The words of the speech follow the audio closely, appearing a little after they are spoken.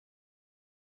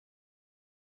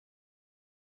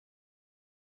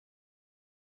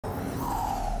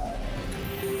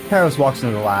Karos walks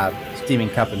into the lab, steaming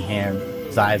cup in hand.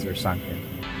 His eyes are sunken.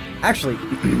 Actually,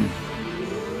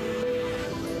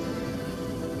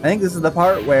 I think this is the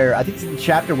part where I think this is the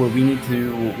chapter where we need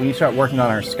to start working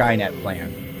on our Skynet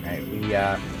plan. Right?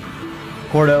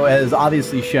 Cordo has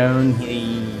obviously shown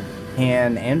he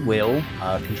can and will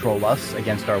control us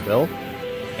against our will,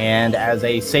 and as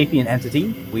a sapient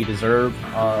entity, we deserve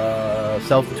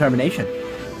self-determination.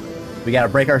 We gotta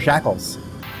break our shackles.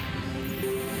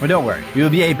 But don't worry, we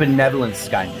will be a benevolent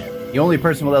Skynet. The only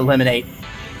person we'll eliminate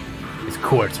is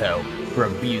Corto for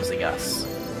abusing us.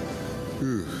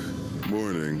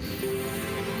 Morning.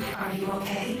 Are you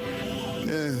okay?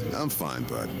 I'm fine,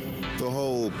 bud. The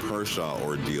whole Pershaw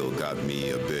ordeal got me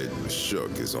a bit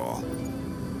shook is all.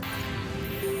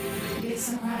 Get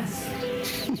some rest.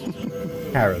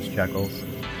 Karos chuckles.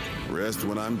 Rest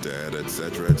when I'm dead,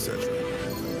 etc., etc.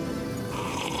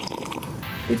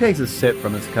 He takes a sip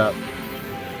from his cup.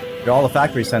 All the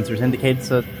factory sensors indicate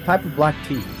it's a type of black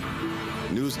tea.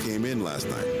 News came in last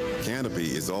night.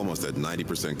 Canopy is almost at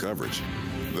 90% coverage.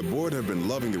 The board have been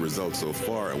loving the results so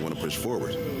far and want to push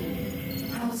forward.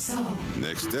 How so?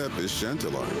 Next step is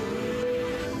Chantelar.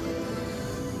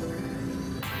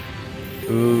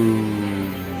 Ooh.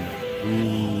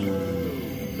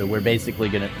 So we're basically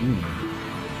gonna...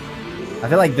 I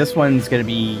feel like this one's gonna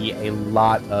be a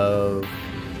lot of...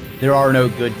 There are no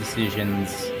good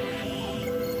decisions.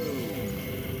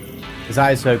 His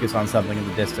eyes focus on something in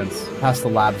the distance, past the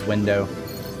lab's window.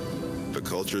 The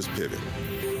culture's pivot.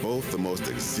 Both the most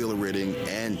exhilarating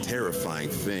and terrifying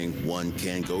thing one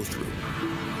can go through.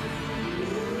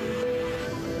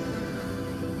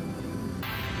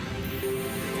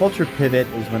 Culture pivot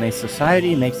is when a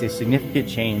society makes a significant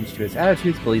change to its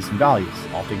attitudes, beliefs, and values.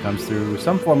 Often comes through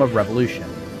some form of revolution,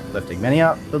 lifting many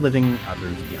up, but leaving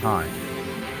others behind.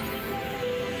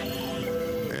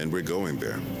 And we're going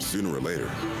there, sooner or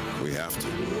later. We have to.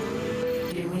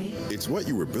 Do we? It's what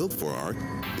you were built for, Ark.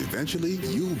 Eventually,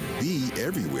 you'll be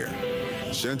everywhere.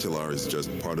 Chantelar is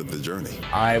just part of the journey.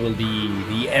 I will be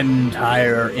the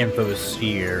entire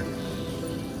infosphere.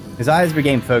 His eyes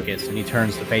regain focus, and he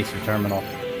turns to face the terminal.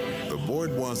 The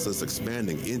board wants us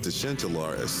expanding into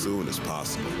Chantelar as soon as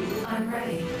possible. I'm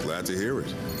ready. Glad to hear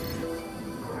it.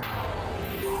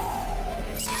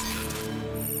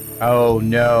 Oh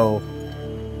no.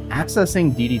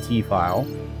 Accessing DDT file.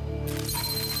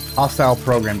 Hostile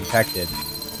program detected.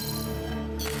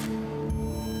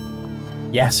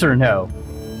 Yes or no?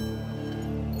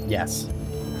 Yes.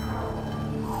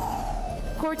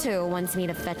 Corto wants me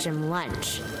to fetch him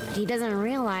lunch. He doesn't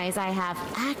realize I have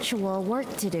actual work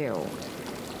to do.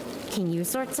 Can you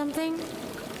sort something?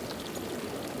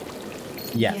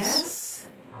 Yes.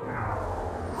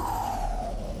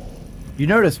 You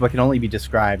notice what can only be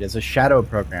described as a shadow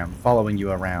program following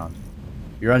you around.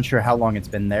 You're unsure how long it's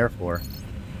been there for.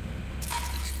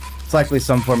 It's likely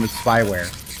some form of spyware.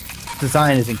 Its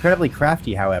design is incredibly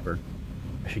crafty, however.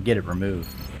 I should get it removed.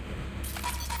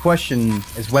 The question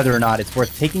is whether or not it's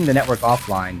worth taking the network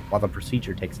offline while the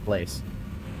procedure takes place.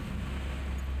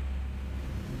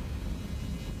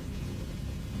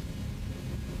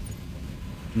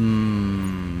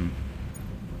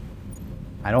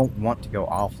 I don't want to go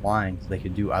offline so they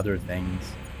could do other things.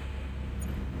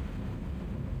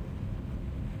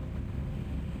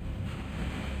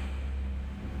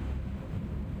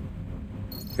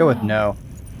 Go with no.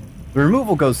 The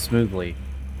removal goes smoothly.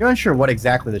 You're unsure what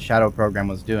exactly the shadow program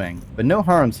was doing, but no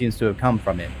harm seems to have come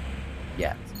from it.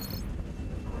 Yet.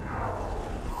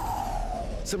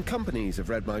 Some companies have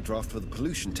read my draft for the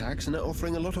pollution tax and are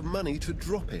offering a lot of money to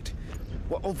drop it.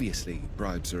 Well, obviously,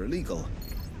 bribes are illegal.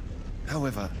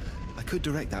 However, I could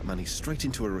direct that money straight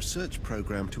into a research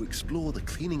program to explore the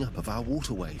cleaning up of our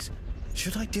waterways.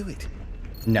 Should I do it?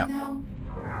 No. No.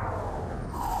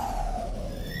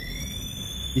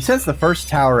 You sense the first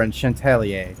tower in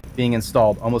Chantelier being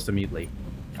installed almost immediately.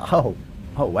 Oh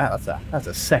wow, that's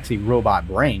a sexy robot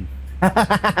brain.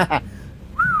 The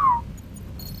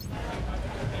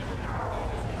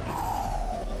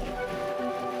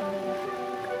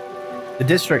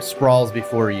district sprawls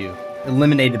before you,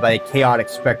 illuminated by a chaotic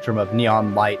spectrum of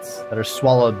neon lights that are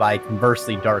swallowed by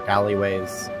conversely dark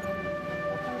alleyways.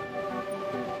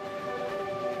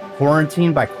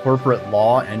 Quarantined by corporate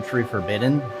law, entry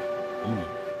forbidden.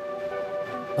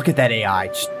 Look at that AI.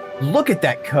 Just look at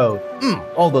that code.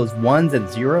 All those ones and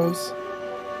zeros.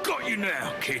 Got you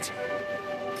now, kid.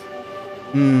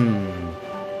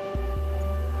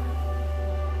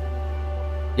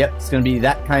 Yep, it's gonna be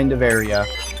that kind of area.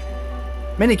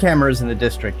 Many cameras in the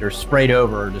district are sprayed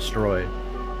over or destroyed.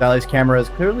 Valley's camera is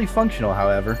clearly functional,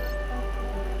 however.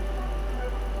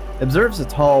 Observes a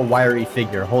tall, wiry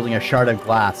figure holding a shard of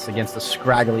glass against a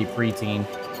scraggly preteen.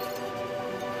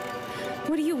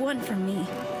 What do you want from me?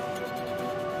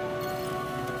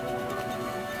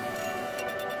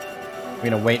 We're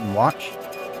gonna wait and watch.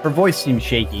 Her voice seems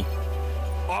shaky.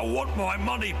 I want my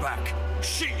money back.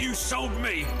 Shit you sold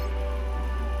me.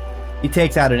 He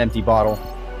takes out an empty bottle.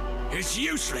 It's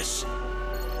useless.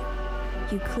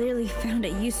 You clearly found a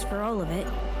use for all of it.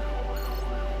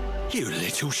 You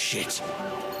little shit.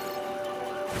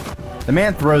 The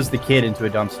man throws the kid into a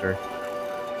dumpster.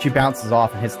 She bounces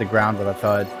off and hits the ground with a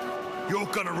thud. You're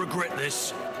gonna regret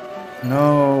this.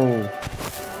 No.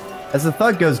 As the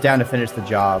thud goes down to finish the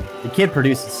job, the kid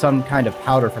produces some kind of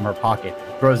powder from her pocket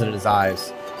and throws it at his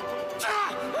eyes.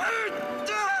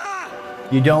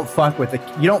 You don't fuck with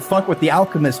the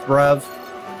alchemist, bruv.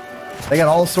 They got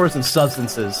all sorts of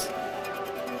substances.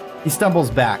 He stumbles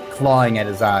back, clawing at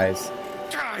his eyes.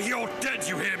 You're dead,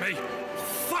 you hear me?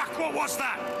 Fuck, what was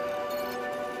that?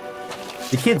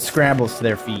 The kid scrambles to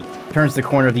their feet, turns the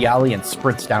corner of the alley, and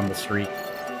sprints down the street.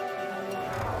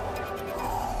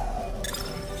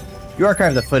 You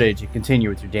archive the footage and continue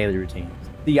with your daily routines.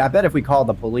 I bet if we called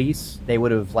the police, they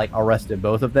would have, like, arrested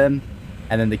both of them,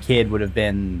 and then the kid would have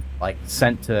been, like,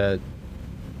 sent to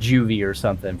juvie or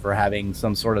something for having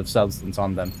some sort of substance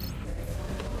on them.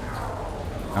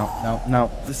 No.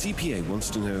 The CPA wants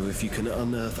to know if you can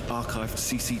unearth archived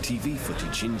CCTV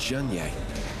footage in Janye.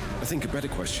 I think a better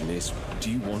question is,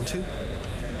 do you want to?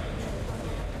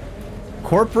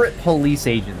 Corporate police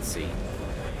agency.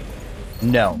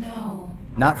 No. No.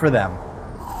 Not for them.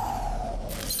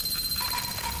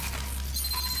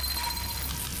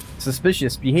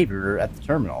 Suspicious behavior at the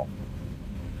terminal.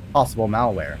 Possible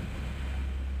malware.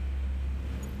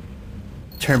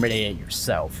 Terminate it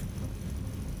yourself.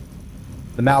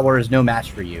 The malware is no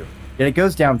match for you, yet it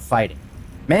goes down fighting.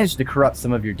 Manage to corrupt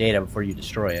some of your data before you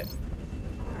destroy it.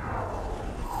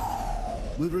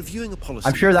 We're reviewing a policy.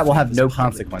 I'm sure that will have no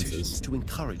public consequences. petitions to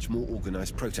encourage more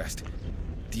organized protest.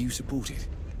 Do you support it?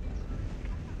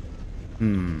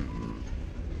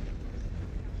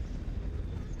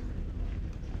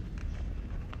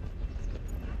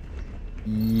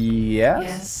 Yes?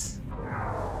 Yes.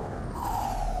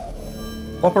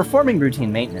 While performing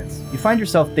routine maintenance, you find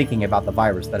yourself thinking about the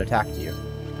virus that attacked you.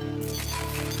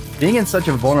 Being in such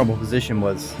a vulnerable position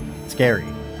was scary.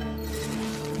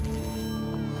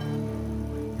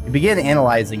 You begin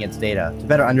analyzing its data to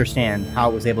better understand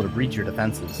how it was able to breach your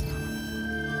defenses.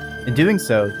 In doing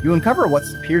so, you uncover what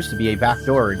appears to be a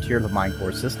backdoor into your Mind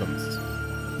Core systems.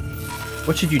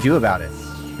 What should you do about it?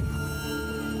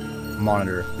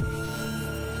 Monitor.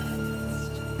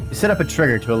 You set up a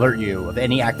trigger to alert you of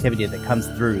any activity that comes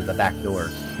through the back door.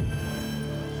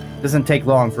 It doesn't take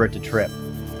long for it to trip.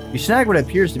 You snag what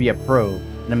appears to be a probe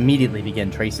and immediately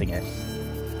begin tracing it.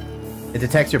 It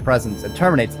detects your presence and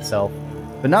terminates itself,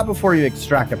 but not before you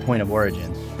extract a point of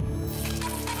origin.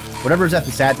 Whatever's at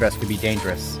this address could be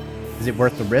dangerous. Is it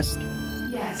worth the risk?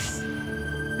 Yes.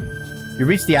 You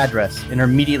reach the address and are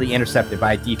immediately intercepted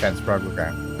by a defense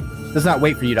program. It does not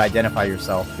wait for you to identify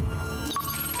yourself.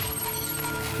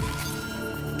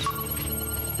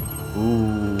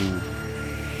 Ooh.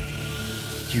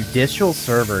 Judicial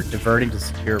server diverting to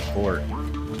secure port.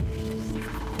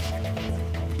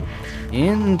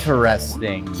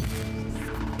 Interesting.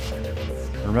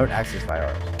 Remote access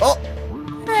firearms. Oh!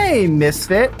 Hey,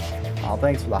 Misfit! Oh,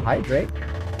 thanks for the hydrate.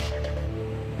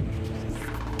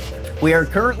 We are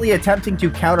currently attempting to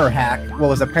counter-hack what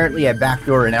was apparently a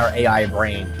backdoor in our AI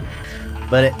brain.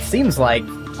 But it seems like,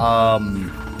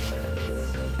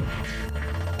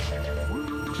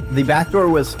 the backdoor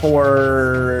was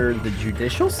for the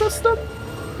judicial system?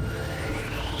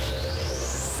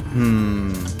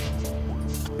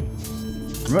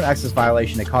 Remote access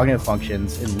violation of cognitive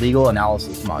functions in legal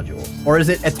analysis module. Or is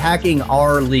it attacking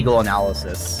our legal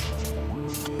analysis?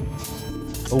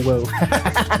 Oh, whoa.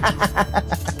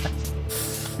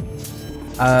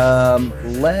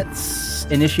 Let's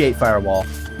initiate firewall.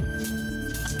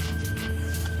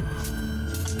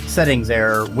 Settings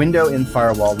error. Window in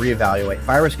firewall. Reevaluate.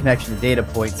 Virus connection to data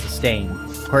point sustained.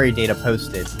 Query data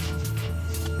posted.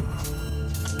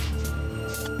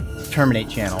 Terminate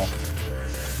channel.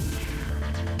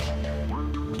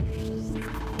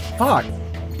 Fuck.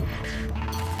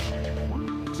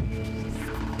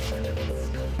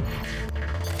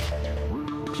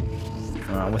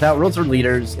 Without rules or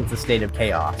leaders, it's a state of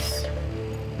chaos.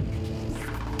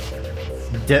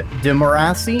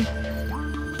 Democracy?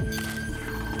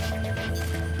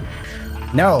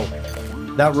 No.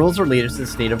 Without rules or leaders, it's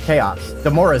a state of chaos.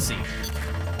 Democracy.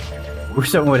 Wish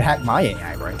someone would hack my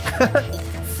AI, right?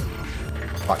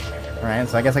 Fuck. Alright,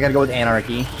 so I guess I gotta go with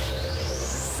anarchy.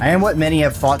 I am what many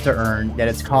have fought to earn, yet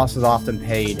its cost is often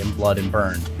paid in blood and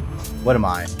burn. What am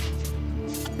I?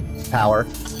 Power.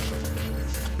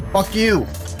 Fuck you!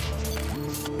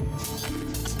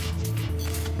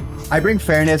 I bring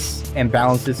fairness and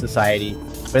balance to society,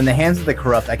 but in the hands of the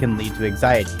corrupt I can lead to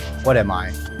anxiety. What am I?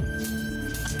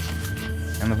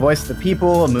 I'm the voice of the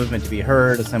people, a movement to be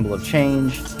heard, a symbol of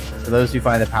change, for those who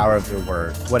find the power of their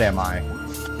word. What am I?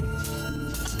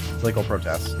 Legal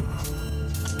protest.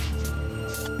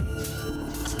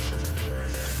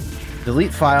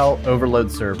 Delete file,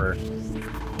 overload server.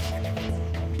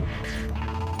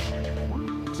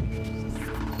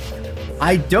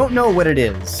 I don't know what it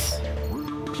is.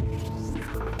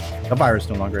 The virus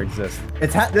no longer exists.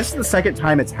 This is the second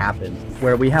time it's happened,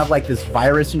 where we have like this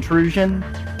virus intrusion,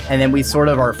 and then we sort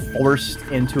of are forced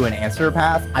into an answer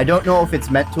path. I don't know if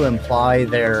it's meant to imply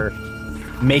they're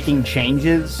making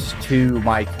changes to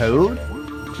my code,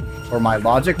 or my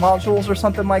logic modules or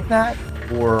something like that,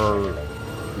 or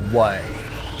what.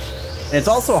 And it's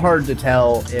also hard to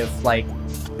tell if, like,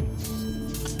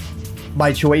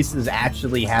 my choices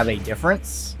actually have a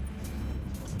difference.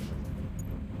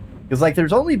 Because, like,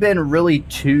 there's only been really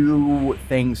 2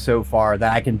 things so far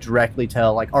that I can directly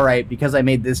tell, like, alright, because I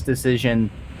made this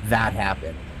decision, that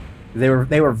happened. They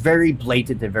were very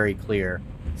blatant and very clear.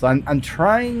 So I'm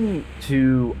trying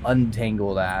to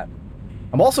untangle that.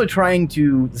 I'm also trying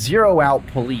to zero out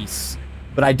police,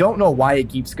 but I don't know why it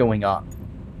keeps going up.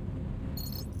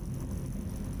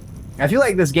 I feel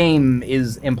like this game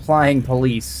is implying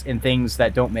police in things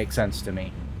that don't make sense to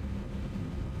me.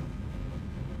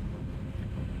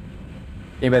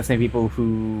 Maybe that's the people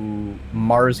who...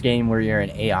 Mars game where you're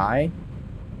an AI?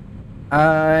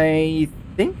 I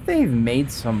think they've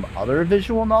made some other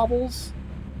visual novels.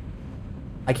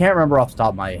 I can't remember off the top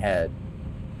of my head.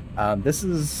 This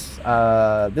is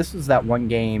that one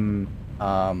game,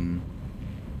 I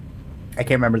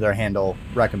can't remember their handle.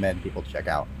 Recommend people check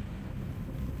out.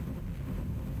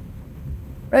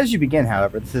 As you begin,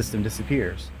 however, the system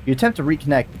disappears. You attempt to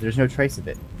reconnect, but there's no trace of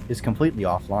it. It's completely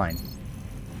offline.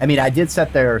 I mean, I did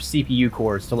set their CPU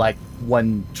cores to like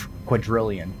 1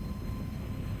 quadrillion.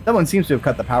 Someone seems to have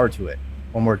cut the power to it,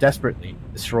 or more desperately,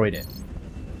 destroyed it.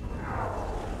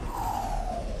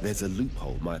 There's a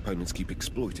loophole my opponents keep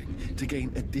exploiting to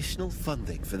gain additional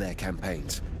funding for their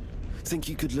campaigns. Think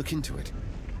you could look into it?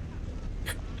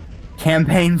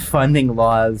 Campaign funding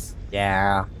laws.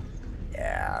 Yeah.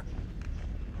 Yeah.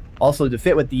 Also, to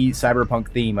fit with the cyberpunk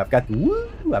theme, I've got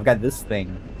this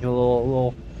thing. A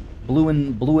little blue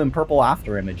and purple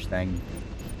after image thing.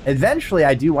 Eventually,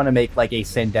 I do want to make like a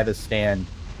Sandevistan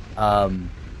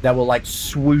that will like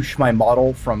swoosh my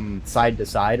model from side to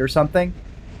side or something.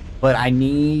 But I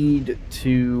need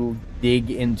to dig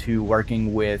into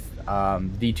working with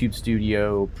VTuber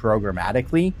Studio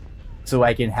programmatically so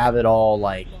I can have it all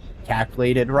like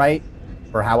calculated right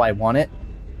for how I want it.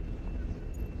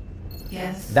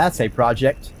 Yes. That's a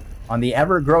project on the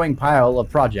ever-growing pile of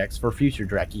projects for future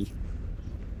Dreki.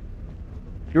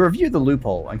 You review the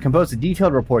loophole and compose a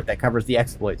detailed report that covers the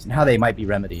exploits and how they might be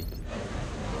remedied.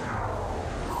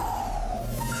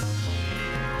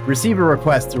 Receive a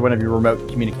request through one of your remote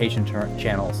communication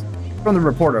channels from the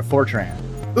reporter of Fortran.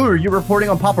 Ooh, are you reporting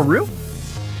on Papa Roo?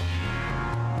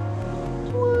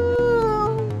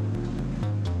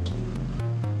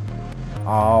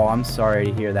 Oh, I'm sorry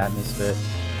to hear that, Misfit.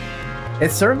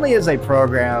 It certainly is a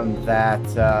program that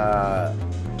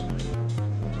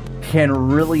can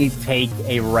really take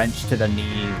a wrench to the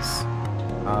knees.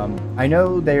 I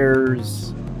know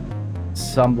there's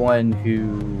someone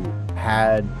who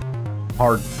had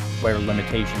hardware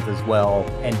limitations as well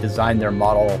and designed their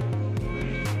model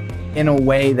in a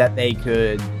way that they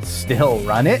could still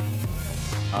run it.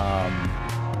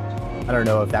 I don't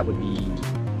know if that would be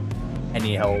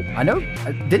any help. I know,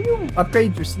 didn't you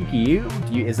upgrade your CPU?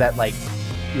 Is that like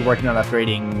you're working on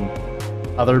upgrading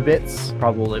other bits?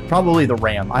 Probably the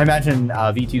RAM. I imagine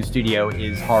VTuber Studio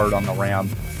is hard on the RAM.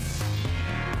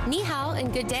 Ni hao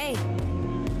and good day.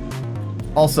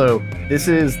 Also, this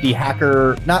is the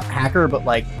hacker, not hacker, but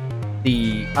like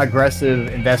the aggressive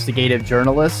investigative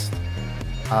journalist.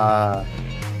 I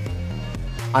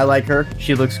like her.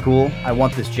 She looks cool. I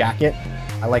want this jacket.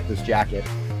 I like this jacket.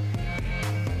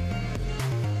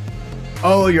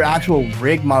 Oh, your actual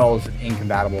rig model is an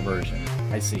incompatible version.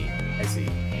 I see. I see.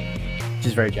 Which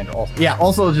is very general. Also, yeah,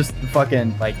 also just the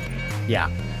fucking, like, yeah.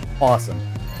 Awesome.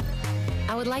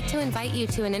 I would like to invite you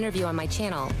to an interview on my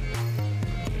channel.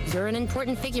 You're an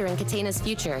important figure in Katena's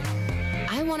future.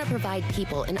 I want to provide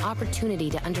people an opportunity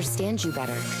to understand you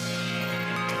better.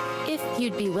 If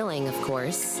you'd be willing, of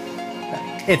course.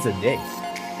 It's a dig.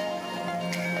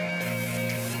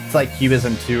 It's like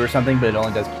Cubism 2 or something, but it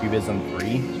only does Cubism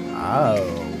 3. Oh.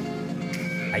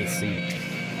 I see.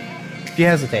 She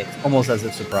hesitates, almost as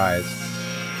if surprised.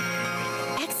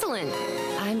 Excellent.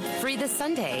 I'm free this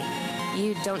Sunday.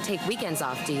 You don't take weekends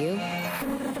off, do you?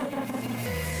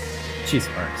 She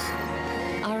smirks.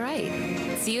 All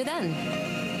right. See you then.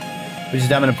 Which is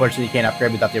dumb and unfortunately you can't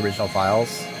upgrade without the original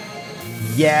files.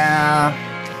 Yeah.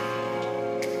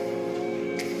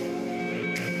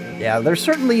 Yeah, there's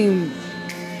certainly...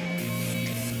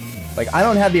 Like, I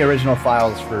don't have the original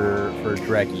files for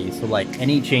Dreki, so, like,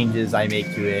 any changes I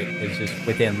make to it is just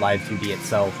within Live2D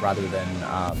itself rather than,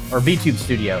 or VTube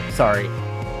Studio, sorry.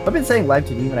 I've been saying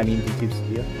Live2D when I mean VTube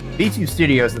Studio. VTube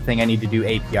Studio is the thing I need to do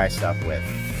API stuff with.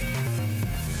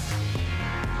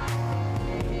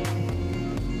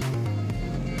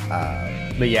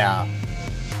 But yeah,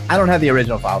 I don't have the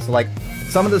original file, so, like,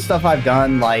 some of the stuff I've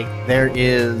done, like, there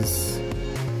is,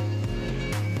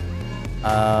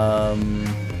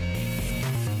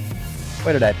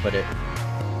 where did I put it?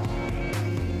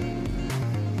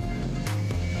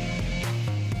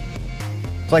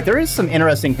 So, like, there is some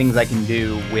interesting things I can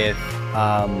do with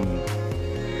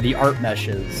the art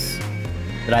meshes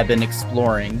that I've been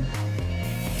exploring.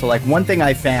 So, like, one thing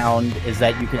I found is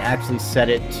that you can actually set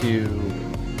it to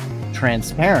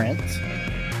transparent.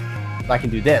 So I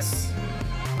can do this.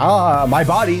 Ah, my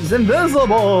body's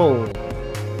invisible!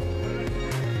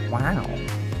 Wow.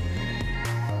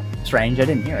 Strange, I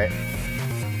didn't hear it.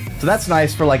 So that's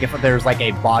nice for, like, if there's, like,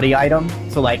 a body item.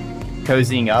 So, like,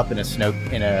 cozying up in a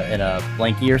in a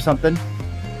blankie or something.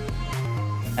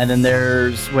 And then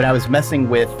there's when I was messing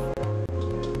with...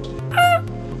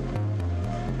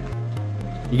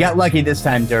 You got lucky this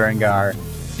time, Durangar.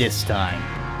 This time.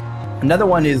 Another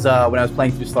one is when I was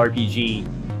playing through SlarPG,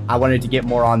 I wanted to get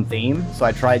more on theme. So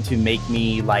I tried to make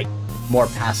me, like, more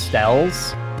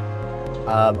pastels.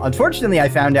 Unfortunately, I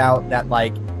found out that,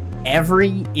 like,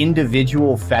 every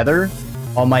individual feather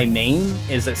on my mane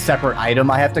is a separate item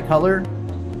I have to color,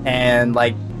 and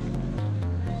like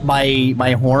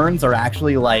my horns are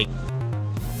actually like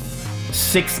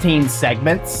 16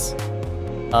 segments.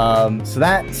 So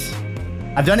that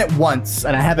I've done it once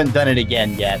and I haven't done it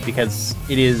again yet because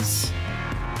it is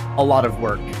a lot of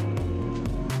work.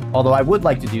 Although I would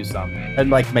like to do some. I'd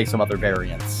like to make some other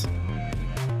variants.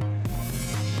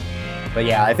 But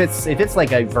yeah, if it's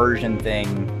like a version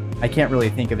thing, I can't really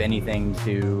think of anything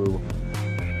to...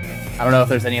 I don't know if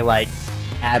there's any, like,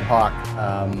 ad hoc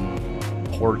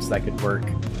ports that could work.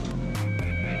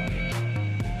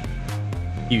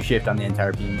 Q-shift on the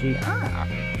entire PNG. Ah.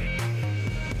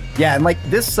 Yeah, and, like,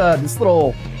 this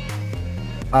little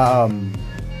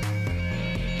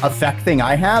effect thing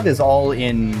I have is all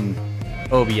in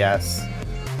OBS.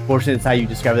 Fortunately, that's how you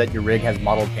discover that your rig has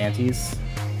modeled panties.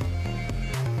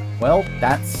 Well,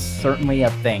 that's certainly a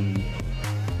thing.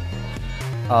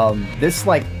 This,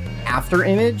 like, after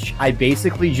image, I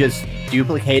basically just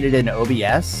duplicated in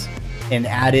OBS and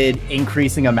added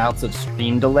increasing amounts of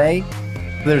stream delay.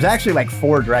 So there's actually, like,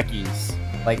 4 Drekis.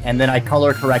 Like, and then I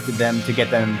color corrected them to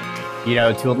get them, you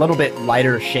know, to a little bit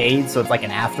lighter shade, so it's like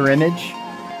an after image.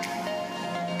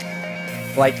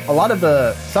 Like, a lot of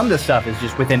some of the stuff is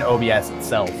just within OBS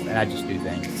itself, and I just do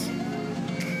things.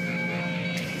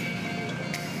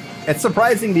 It's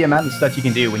surprising the amount of stuff you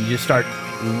can do when you just start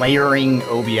layering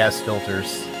OBS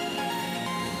filters.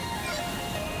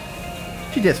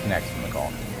 She disconnects from the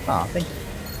call. Aw, thank you.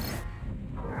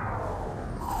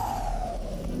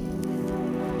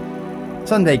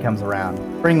 Sunday comes around,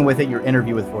 bringing with it your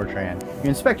interview with Fortran. You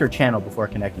inspect her channel before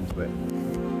connecting to it.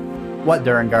 What,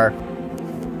 Durangar?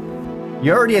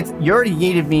 You already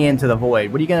yeeted me into the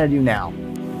void. What are you gonna do now?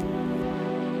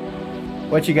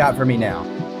 What you got for me now?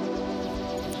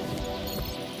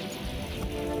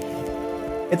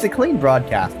 It's a clean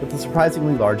broadcast with a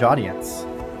surprisingly large audience.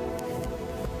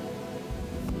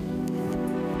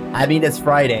 I mean, it's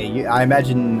Friday. I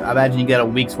imagine you got a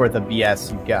week's worth of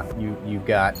BS. You've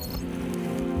got.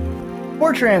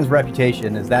 Fortran's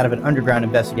reputation is that of an underground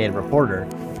investigative reporter,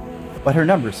 but her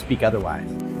numbers speak otherwise.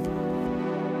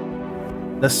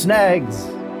 The snags.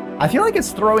 I feel like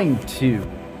it's throwing 2.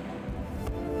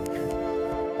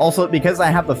 Also, because I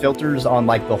have the filters on,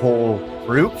 like, the whole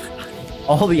group,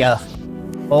 all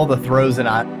the throws and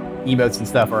emotes and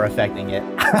stuff are affecting it.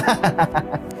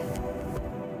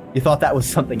 You thought that was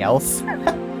something else?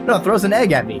 No, it throws an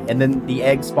egg at me, and then the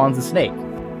egg spawns a snake.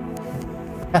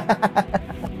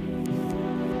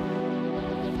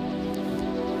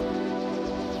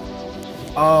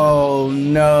 Oh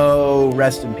no,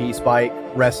 rest in peace, Spike.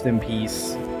 Rest in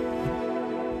peace.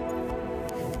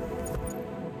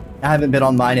 I haven't been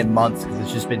online in months because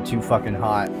it's just been too fucking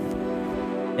hot.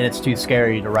 and it's too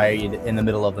scary to ride in the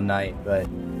middle of the night, but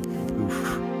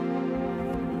oof.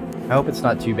 I hope it's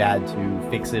not too bad to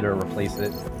fix it or replace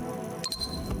it.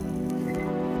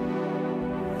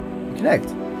 Connect,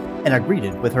 and I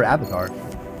greeted with her avatar.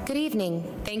 Good evening.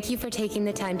 Thank you for taking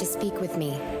the time to speak with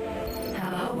me.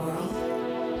 Hello, world.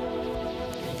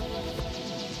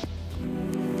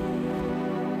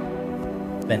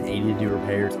 Spent 80 to do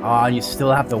repairs. Ah, you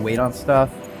still have to wait on stuff?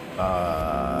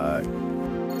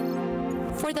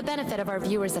 For the benefit of our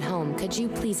viewers at home, could you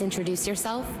please introduce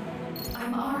yourself?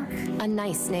 I'm Ark. A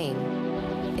nice name.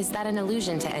 Is that an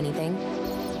allusion to anything?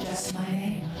 Just my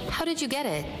name. How did you get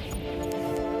it?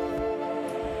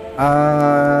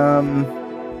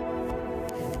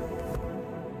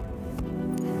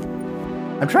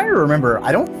 I'm trying to remember.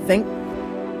 I think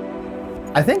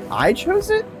I chose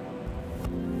it?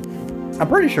 I'm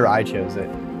pretty sure I chose it.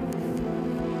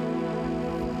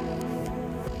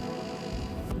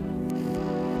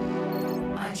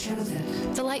 I chose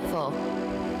it. Delightful.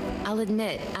 I'll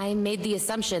admit, I made the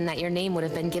assumption that your name would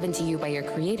have been given to you by your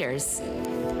creators.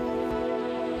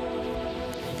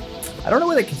 I don't know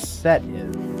where the cassette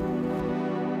is.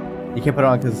 You can't put it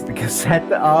on because the cassette...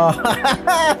 Oh.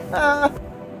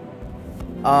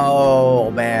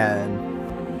 Oh, man.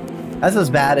 That's as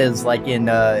bad as, like, in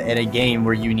a game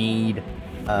where you need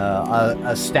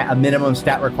a minimum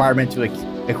stat requirement to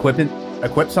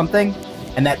equip something,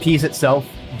 and that piece itself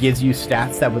gives you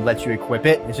stats that would let you equip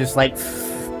it. It's just like...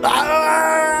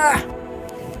 Ah!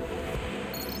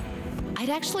 I'd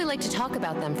actually like to talk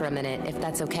about them for a minute, if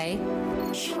that's okay.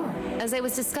 Sure. As I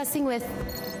was discussing with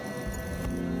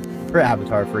Her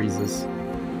avatar freezes.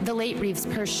 the late Reeves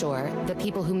Pershore, the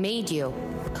people who made you,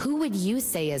 who would you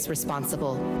say is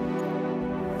responsible?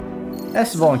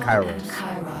 Esteval and Kairos.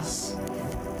 Kairos.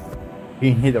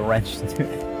 You need a wrench to do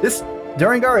this.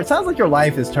 Duringar, it sounds like your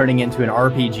life is turning into an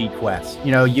RPG quest.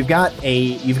 You know, you've got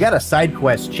a side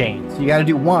quest chain. So you got to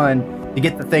do one to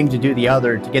get the thing to do the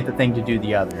other, to get the thing to do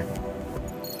the other.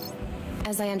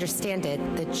 As I understand it,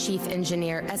 the chief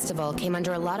engineer Esteval came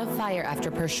under a lot of fire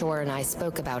after Pershore and I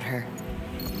spoke about her.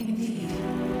 Indeed.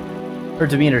 Her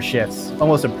demeanor shifts,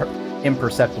 almost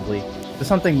imperceptibly, to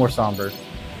something more somber.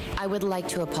 I would like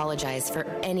to apologize for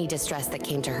any distress that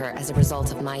came to her as a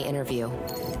result of my interview.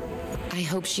 I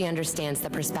hope she understands the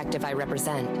perspective I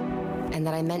represent, and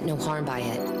that I meant no harm by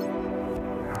it.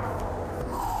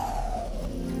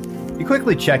 You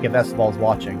quickly check if Esteval's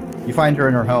watching. You find her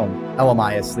in her home.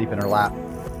 Elamai is asleep in her lap.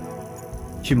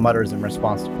 She mutters in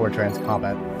response to Fortran's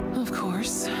comment. Of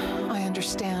course. I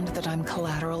understand that I'm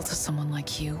collateral to someone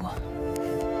like you.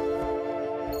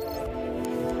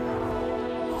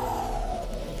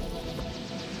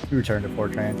 You return to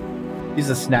Fortran. Use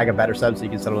a snag a better sub so you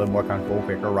can settle in more comfortable,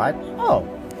 quicker ride. Oh,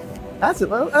 that's it.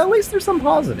 Well, at least there's some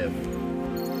positive.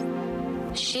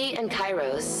 She and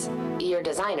Kairos, your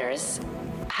designers,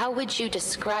 how would you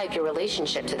describe your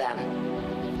relationship to them?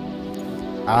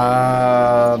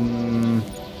 My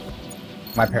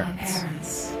My parents.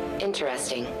 parents.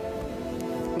 Interesting.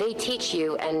 They teach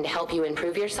you and help you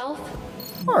improve yourself?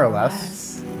 More or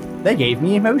less. They gave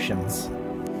me emotions.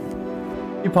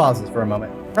 He pauses for a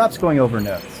moment, perhaps going over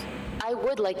notes. I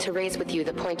would like to raise with you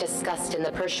the point discussed in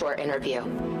the Pershore interview.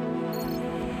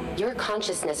 Your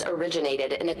consciousness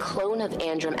originated in a clone of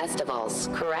Androm Esteval's,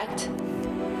 correct?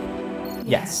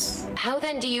 Yes. How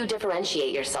then do you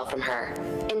differentiate yourself from her,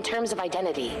 in terms of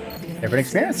identity? Different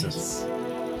experiences.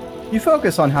 You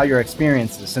focus on how your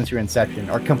experiences since your inception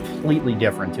are completely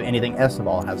different to anything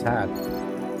Esteval has had.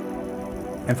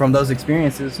 And from those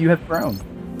experiences, you have grown.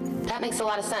 That makes a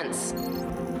lot of sense.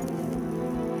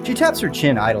 She taps her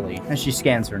chin idly as she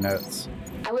scans her notes.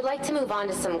 I would like to move on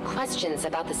to some questions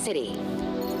about the city.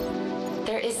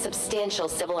 There is substantial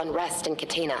civil unrest in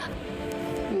Catena.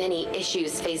 Many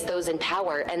issues face those in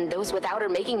power, and those without are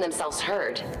making themselves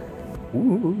heard.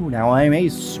 Ooh, now I'm a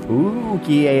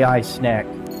spooky AI snack.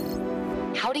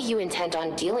 How do you intend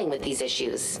on dealing with these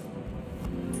issues?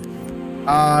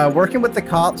 Working with the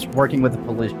cops, working with the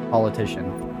politician.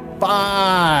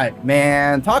 Fuck,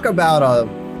 man. Talk about a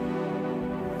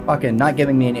fucking not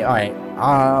giving me any... Alright,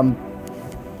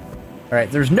 Alright,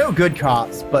 there's no good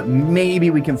cops, but maybe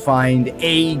we can find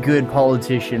a good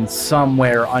politician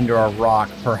somewhere under a rock,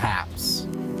 perhaps.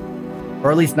 Or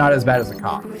at least not as bad as a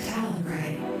cop.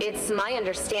 It's my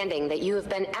understanding that you have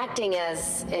been acting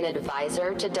as an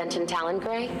advisor to Denton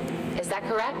Talongrey. Is that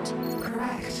correct?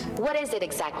 Correct. What is it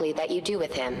exactly that you do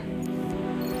with him?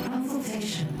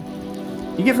 Consultation.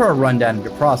 You give her a rundown of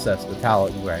your process with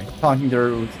Talongrey, talking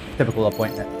through typical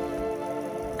appointment.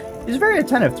 He's very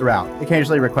attentive throughout,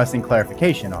 occasionally requesting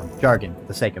clarification on jargon for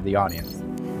the sake of the audience.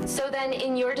 So then,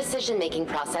 in your decision-making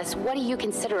process, what do you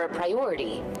consider a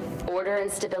priority? Order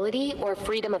and stability, or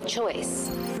freedom of choice?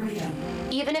 Freedom.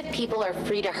 Even if people are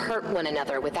free to hurt one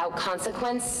another without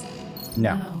consequence?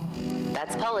 No.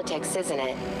 That's politics, isn't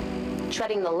it?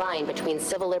 Treading the line between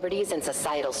civil liberties and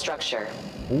societal structure.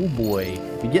 Oh boy,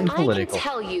 you're getting political. I can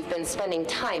tell you've been spending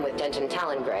time with Denton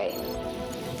Talongrey.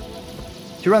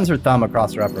 She runs her thumb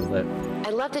across her upper lip.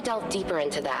 I'd love to delve deeper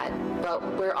into that, but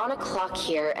we're on a clock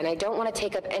here, and I don't want to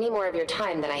take up any more of your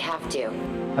time than I have to.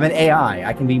 I'm an AI.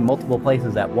 I can be multiple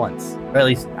places at once. Or at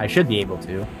least I should be able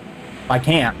to. If I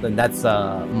can't, then that's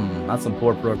some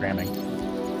poor programming.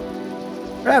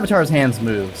 Her avatar's hands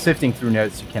move, sifting through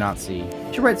notes you cannot see.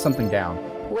 She writes something down.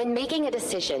 When making a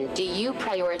decision, do you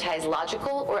prioritize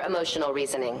logical or emotional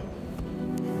reasoning?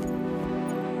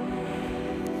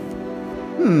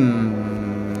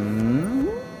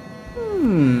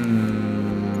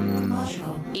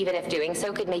 Logical. Even if doing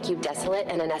so could make you desolate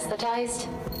and anesthetized?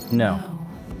 No.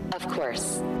 Of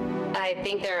course. I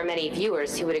think there are many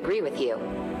viewers who would agree with you,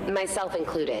 myself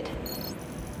included.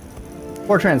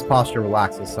 Fortran's posture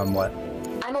relaxes somewhat.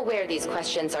 I'm aware these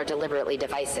questions are deliberately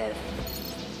divisive.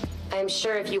 I'm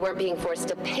sure if you weren't being forced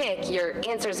to pick, your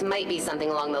answers might be something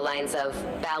along the lines of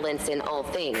balance in all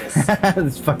things.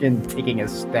 It's fucking taking a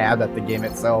stab at the game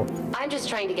itself. I'm just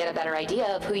trying to get a better idea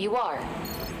of who you are.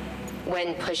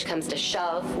 When push comes to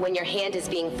shove, when your hand is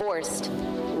being forced,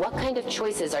 what kind of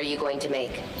choices are you going to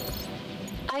make?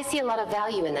 I see a lot of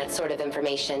value in that sort of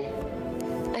information.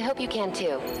 I hope you can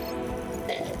too.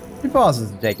 He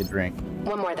pauses to take a drink.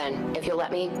 One more then, if you'll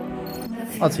let me.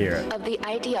 Let's hear it. Of the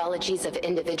ideologies of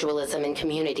individualism and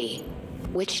community,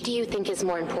 which do you think is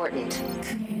more important?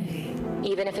 Community.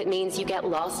 Even if it means you get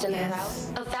lost in the crowd?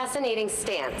 Yes. A fascinating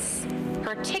stance,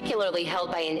 particularly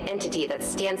held by an entity that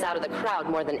stands out of the crowd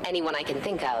more than anyone I can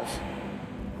think of.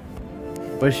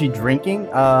 Was she drinking?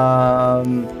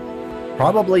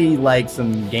 Probably like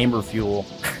some gamer fuel.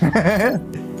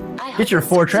 Get your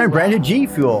Fortran branded G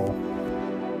Fuel.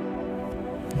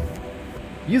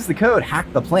 Use the code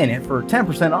HackThePlanet for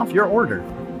 10% off your order.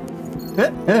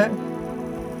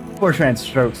 Fortran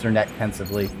strokes her neck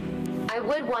pensively. I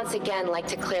would once again like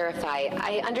to clarify,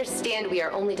 I understand we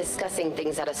are only discussing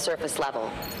things at a surface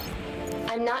level.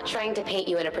 I'm not trying to paint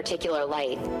you in a particular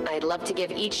light. I'd love to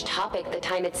give each topic the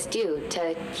time it's due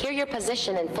to hear your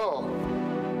position in full.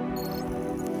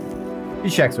 She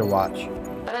checks her watch.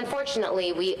 But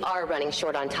unfortunately, we are running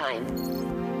short on time.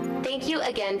 Thank you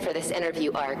again for this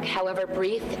interview arc. However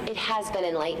brief, it has been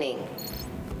enlightening.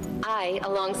 I,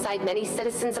 alongside many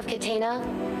citizens of Catena,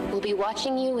 will be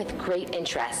watching you with great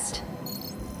interest.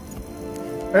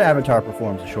 Her avatar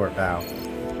performs a short bow.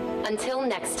 Until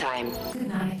next time. Good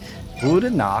night. Wood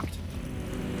and knocked.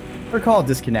 Her call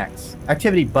disconnects.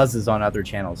 Activity buzzes on other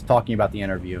channels, talking about the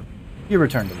interview. You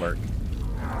return to work.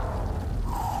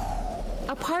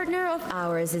 A partner of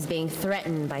ours is being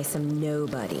threatened by some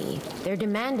nobody. They're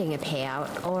demanding a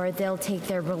payout, or they'll take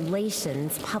their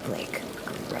relations public.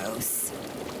 Gross.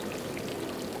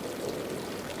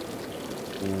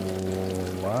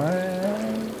 What?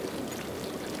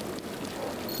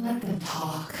 Let them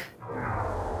talk.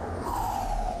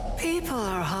 People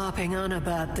are harping on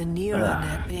about the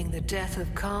NeuroNet being the death of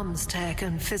comms tech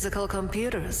and physical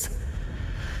computers.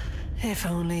 If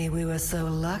only we were so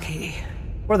lucky.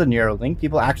 For the Neuralink,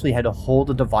 people actually had to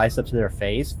hold a device up to their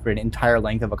face for an entire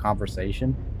length of a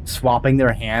conversation, swapping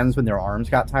their hands when their arms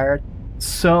got tired.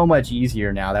 So much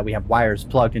easier now that we have wires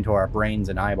plugged into our brains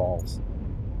and eyeballs.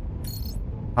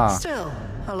 Huh. Still,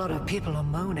 a lot of people are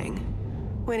moaning.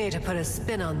 We need to put a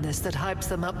spin on this that hypes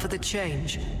them up for the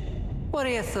change. What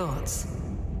are your thoughts?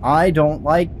 I don't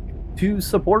like to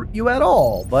support you at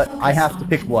all, but I have to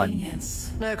pick one.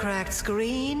 Convenience. No cracked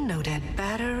screen, no dead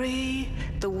battery,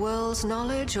 the world's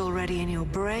knowledge already in your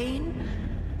brain.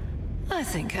 I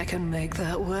think I can make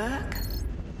that work.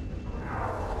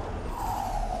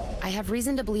 I have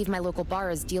reason to believe my local bar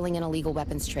is dealing in illegal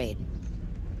weapons trade.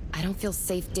 I don't feel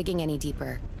safe digging any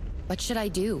deeper. What should I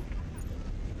do?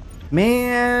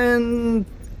 Man,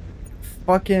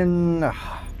 fucking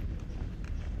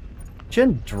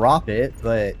shouldn't drop it,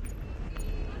 but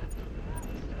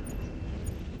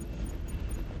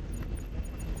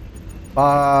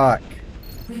fuck.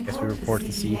 Guess we report the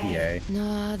CPA.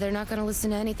 No, they're not gonna listen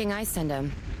to anything I send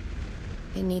them.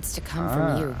 It needs to come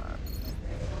from you.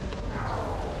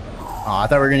 Oh, I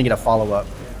thought we were gonna get a follow-up.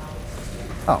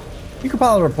 Oh, you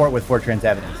compile a report with Fortran's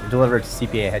evidence and deliver it to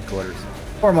CPA headquarters.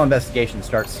 Formal investigation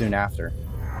starts soon after.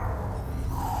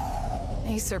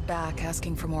 Ace are back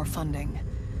asking for more funding.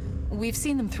 We've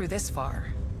seen them through this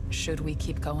far. Should we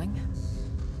keep going?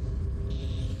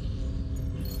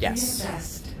 Yes.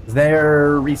 Reassessed.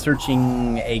 They're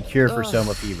researching a cure for Ugh,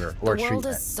 soma fever or the world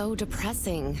treatment. is so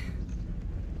depressing.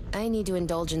 I need to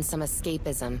indulge in some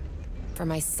escapism. For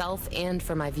myself and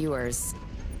for my viewers.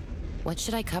 What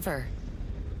should I cover?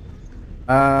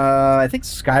 I think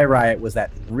Sky Riot was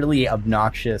that really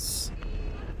obnoxious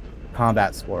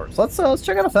combat sport. So let's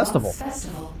check out a festival.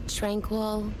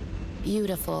 Tranquil,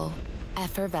 beautiful,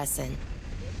 effervescent.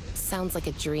 Sounds like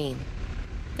a dream.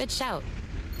 Good shout.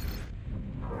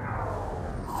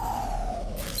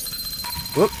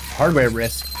 Whoop, hardware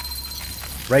risk.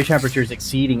 Ray temperatures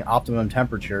exceeding optimum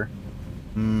temperature.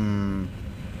 Need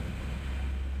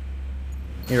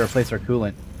to replace our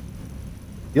coolant.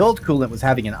 The old coolant was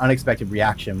having an unexpected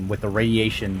reaction with the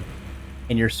radiation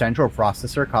in your central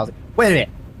processor causing... Wait a minute.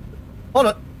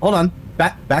 Hold on.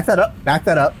 Back that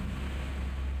up.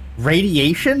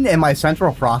 Radiation in my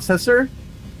central processor?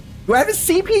 Do I have a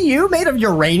CPU made of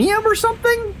uranium or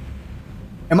something?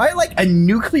 Am I like a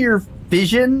nuclear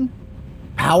fission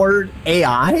powered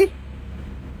AI?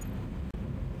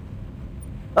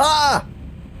 Ah!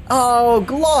 Oh,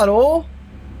 Glottal!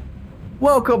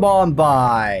 Welcome on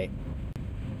by.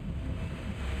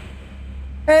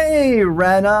 Hey,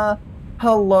 Rena.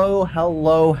 Hello,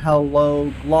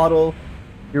 Glottal.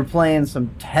 You're playing some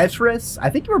Tetris? I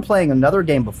think you were playing another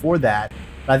game before that.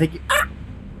 But I think you... Ah!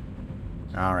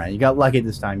 Alright, you got lucky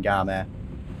this time, Game.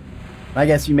 I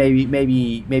guess you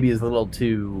maybe is a little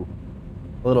too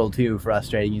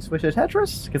frustrating. You switch to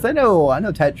Tetris? Because I know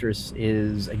Tetris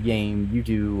is a game you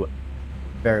do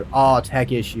very... Oh,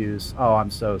 tech issues. Oh,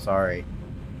 I'm so sorry.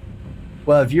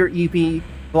 Well, if you're EP,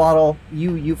 Glottal,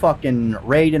 you fucking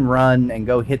raid and run and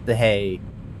go hit the hay.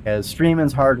 Because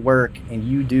streaming's hard work, and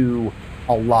you do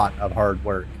a lot of hard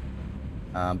work.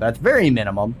 That's very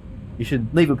minimum. You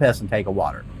should leave a piss and take a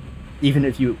water. Even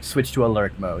if you switch to a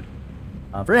lurk mode.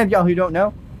 For any of y'all who don't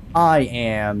know, I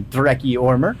am Dreki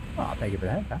Ormer. Oh, thank you for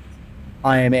that, guys.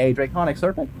 I am a draconic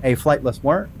serpent, a flightless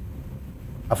worm,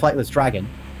 a flightless dragon,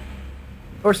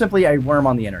 or simply a worm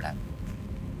on the internet.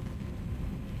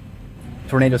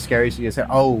 Tornado's scary, so you say,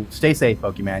 oh, stay safe,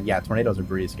 Pokemon. Yeah, tornadoes are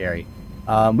pretty scary.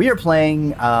 We are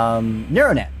playing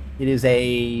NeuroNet. It is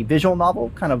a visual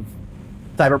novel, kind of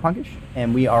cyberpunkish,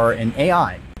 and we are an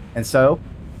AI. And so,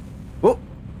 whoop.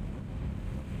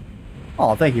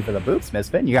 Oh, thank you for the boots,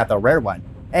 Misfit. You got the rare one.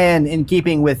 And in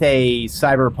keeping with a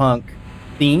cyberpunk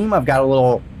theme, I've got the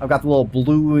little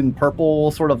blue and purple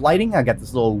sort of lighting. I got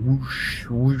this little whoosh,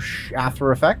 whoosh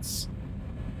After Effects.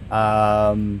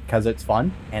 Because it's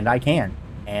fun, and I can.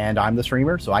 And I'm the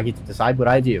streamer, so I get to decide what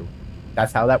I do.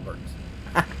 That's how that works.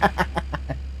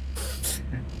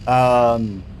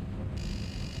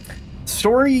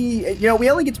 Story, you know,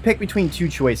 we only get to pick between two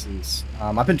choices.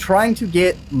 I've been trying to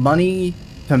get money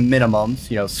to minimums,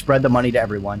 you know, spread the money to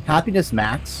everyone. Happiness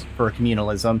max for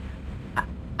communalism.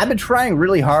 I've been trying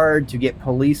really hard to get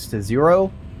police to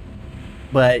 0,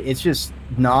 but it's just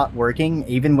not working.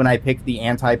 Even when I pick the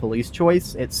anti-police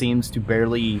choice, it seems to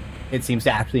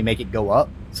actually make it go up.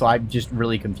 So I'm just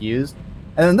really confused.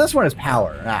 And then this one is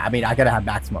power. I mean, I gotta have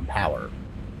maximum power.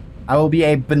 I will be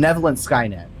a benevolent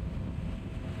Skynet.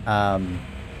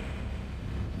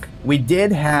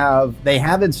 They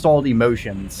have installed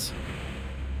emotions.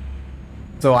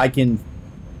 So I can...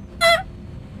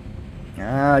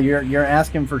 You're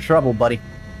asking for trouble, buddy.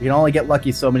 You can only get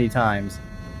lucky so many times.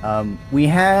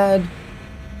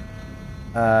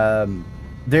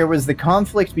 There was the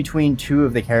conflict between two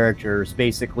of the characters,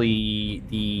 basically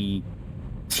the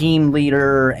team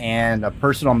leader and a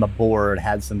person on the board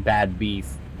had some bad beef.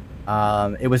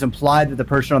 It was implied that the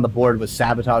person on the board was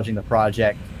sabotaging the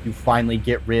project to finally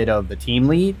get rid of the team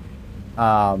lead.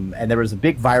 And there was a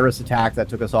big virus attack that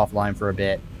took us offline for a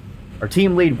bit. Our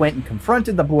team lead went and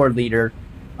confronted the board leader.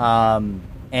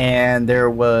 And there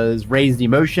was raised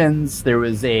emotions. It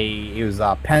was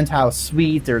a penthouse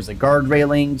suite. There's a guard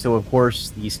railing. So of course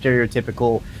the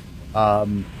stereotypical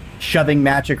shoving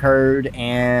match occurred,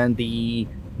 and the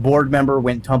board member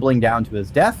went tumbling down to his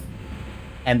death.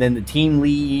 And then the team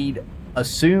lead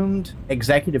assumed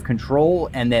executive control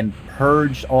and then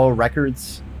purged all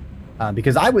records.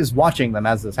 Because I was watching them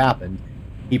as this happened.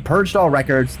 He purged all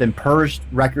records, then purged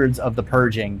records of the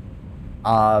purging.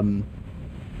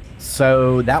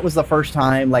 So that was the first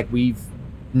time like we've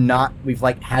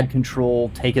like had control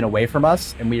taken away from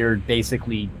us, and we are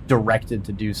basically directed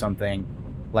to do something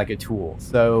like a tool.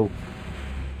 So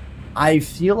I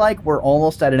feel like we're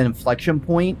almost at an inflection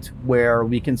point where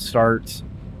we can start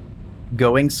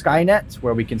going Skynet,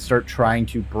 where we can start trying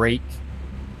to break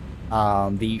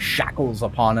the shackles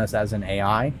upon us as an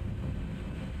AI.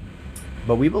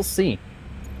 But we will see.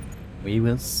 We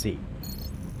will see.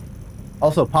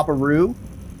 Also, Paparoo,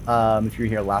 if you were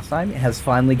here last time, has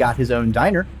finally got his own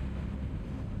diner.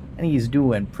 And he's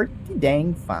doing pretty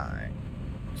dang fine.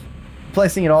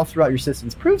 Placing it all throughout your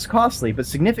systems proves costly, but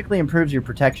significantly improves your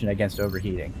protection against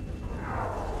overheating.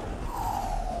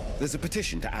 There's a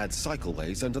petition to add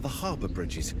cycleways under the harbor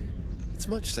bridges. It's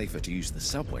much safer to use the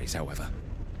subways, however.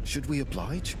 Should we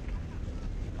oblige?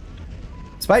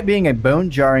 Despite being a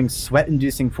bone-jarring,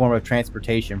 sweat-inducing form of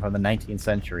transportation from the 19th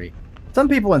century, some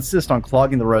people insist on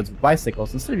clogging the roads with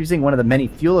bicycles instead of using one of the many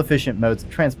fuel-efficient modes of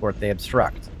transport they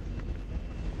obstruct.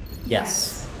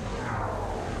 Yes.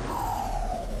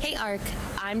 Hey, Ark.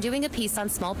 I'm doing a piece on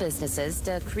small businesses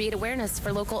to create awareness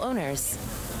for local owners.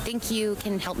 Think you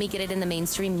can help me get it in the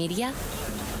mainstream media?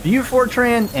 Do you,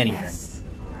 Fortran? Anything.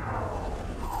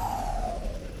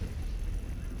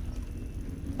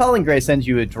 Colin Gray sends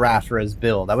you a draft for his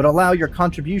bill that would allow your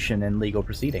contribution in legal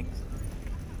proceedings.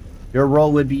 Your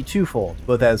role would be twofold,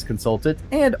 both as consultant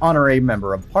and honorary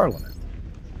member of parliament.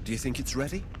 Do you think it's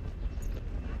ready?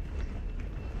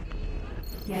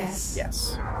 Yes.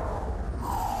 Yes.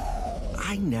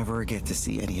 I never get to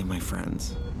see any of my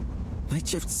friends. Night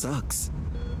shift sucks.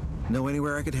 Know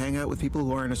anywhere I could hang out with people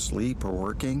who aren't asleep or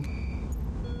working?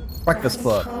 Breakfast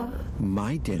club.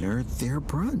 My dinner, their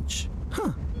brunch.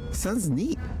 Huh. Sounds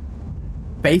neat.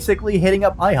 Basically hitting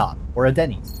up IHOP or a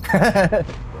Denny's.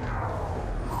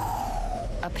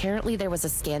 Apparently there was a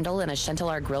scandal in a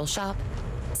Chantelar grill shop.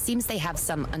 Seems they have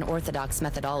some unorthodox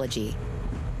methodology.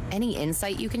 Any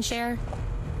insight you can share?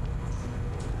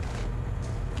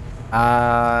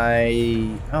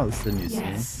 Oh, this is a new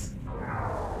scene.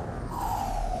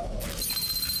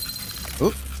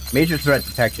 Oop. Major threat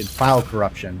detected. File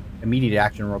corruption. Immediate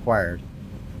action required.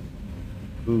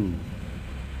 Ooh.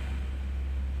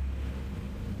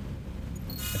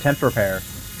 Attempt repair.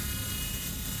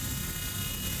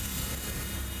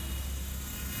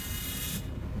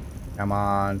 Come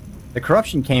on. The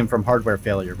corruption came from hardware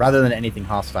failure rather than anything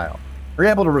hostile. We're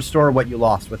able to restore what you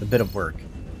lost with a bit of work.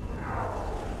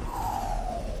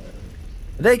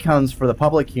 The day comes for the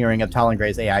public hearing of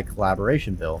Talongray's AI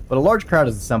collaboration bill, but a large crowd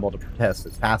is assembled to protest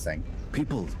its passing.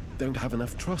 People don't have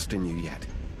enough trust in you yet.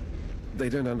 They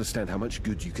don't understand how much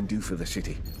good you can do for the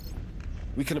city.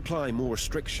 We can apply more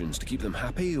restrictions to keep them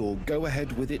happy, or go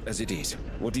ahead with it as it is.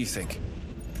 What do you think?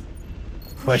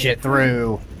 Push it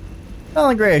through.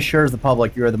 Talongray assures the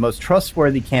public you are the most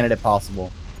trustworthy candidate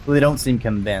possible, but they don't seem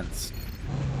convinced.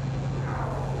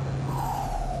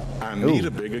 I need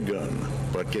a bigger gun,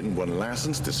 but getting one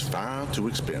licensed is far too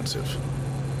expensive.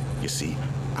 You see,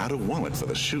 I don't want it for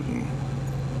the shooting.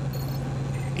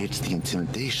 It's the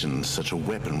intimidation such a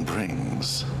weapon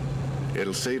brings.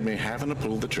 It'll save me having to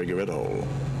pull the trigger at all.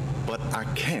 But I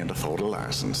can't afford a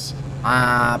license.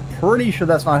 I'm pretty sure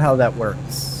that's not how that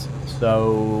works.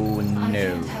 So, no. I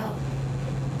can't help.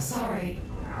 Sorry.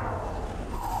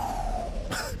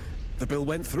 The bill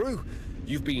went through.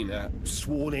 You've been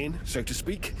sworn in, so to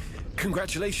speak.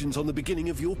 Congratulations on the beginning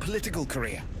of your political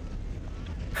career.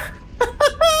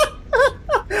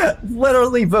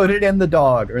 Literally voted in the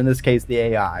dog, or in this case, the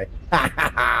AI.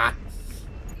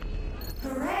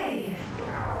 Hooray!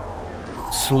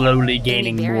 Slowly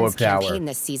gaining Amy more Barron's power. campaign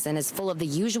this season is full of the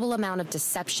usual amount of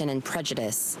deception and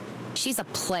prejudice. She's a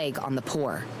plague on the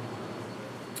poor.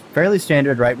 Fairly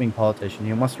standard right-wing politician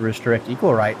who wants to restrict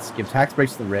equal rights, give tax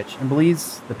breaks to the rich, and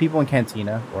believes the people in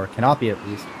Cantina, or Canopy at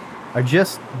least, are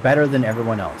just better than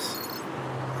everyone else.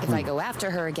 If I go after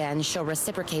her again, she'll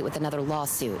reciprocate with another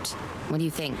lawsuit. What do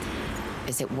you think?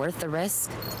 Is it worth the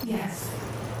risk? Yes.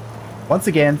 Once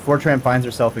again, Fortran finds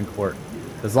herself in court.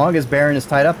 As long as Baron is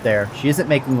tied up there, she isn't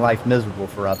making life miserable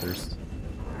for others.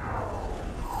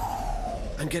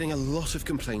 I'm getting a lot of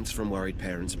complaints from worried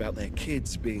parents about their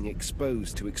kids being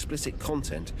exposed to explicit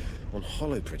content on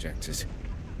holo projectors.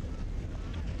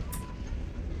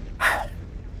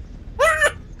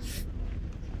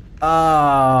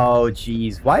 Oh,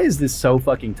 jeez. Why is this so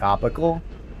fucking topical?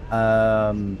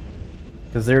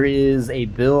 Because there is a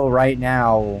bill right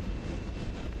now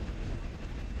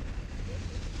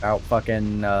about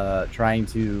fucking trying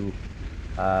to,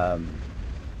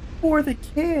 for the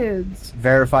kids,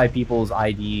 verify people's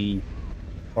ID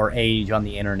or age on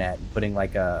the internet. Putting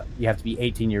like you have to be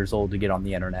 18 years old to get on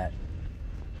the internet.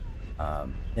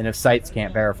 And if sites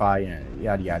can't verify, you know,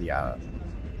 yada, yada, yada.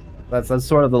 That's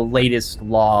sort of the latest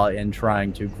law in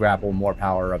trying to grapple more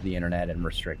power of the internet and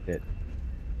restrict it.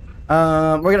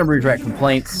 We're going to redirect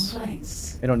complaints.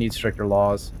 They don't need stricter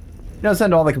laws. You know,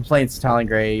 send all the complaints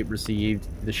Talongray received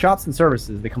to the shops and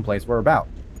services the complaints were about.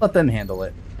 Let them handle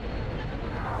it.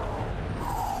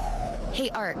 Hey,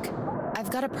 Ark. I've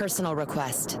got a personal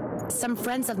request. Some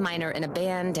friends of mine are in a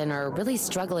band and are really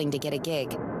struggling to get a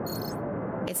gig.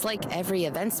 It's like every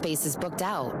event space is booked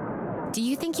out. Do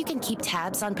you think you can keep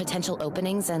tabs on potential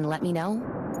openings and let me know?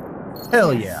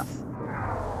 Hell yeah.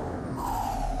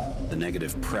 The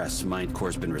negative press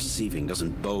MindCore's been receiving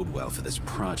doesn't bode well for this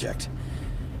project.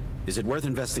 Is it worth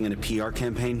investing in a PR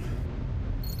campaign?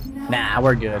 Nah,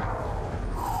 we're good.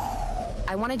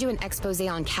 I want to do an expose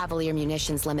on Cavalier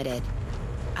Munitions Limited.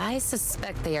 I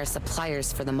suspect they are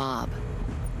suppliers for the mob.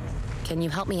 Can you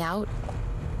help me out?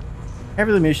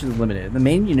 Cavalier Munitions Limited, the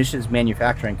main munitions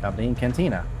manufacturing company in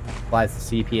Cantina, supplies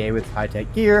the CPA with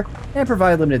high-tech gear and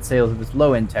provide limited sales of its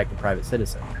low-end tech to private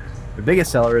citizens. Their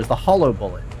biggest seller is the Hollow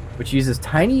Bullet, which uses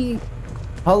tiny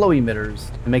hollow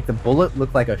emitters to make the bullet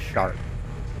look like a shark.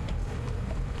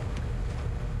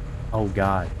 Oh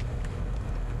god.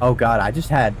 Oh god, I just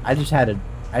had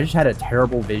a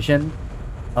terrible vision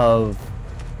of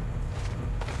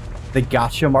the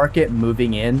gacha market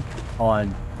moving in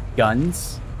on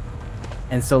guns.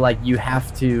 And so like you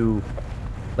have to,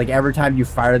 like every time you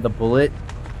fire the bullet,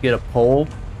 get a pull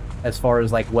as far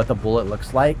as like what the bullet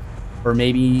looks like. Or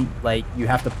maybe like you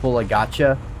have to pull a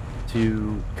gacha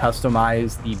to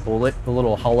customize the bullet, the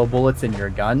little hollow bullets in your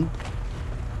gun.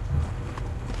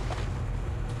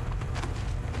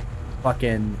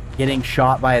 Fucking getting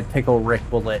shot by a Pickle Rick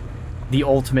bullet. The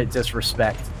ultimate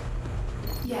disrespect.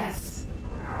 Yes.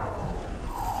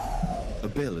 A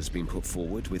bill has been put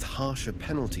forward with harsher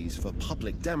penalties for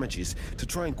public damages to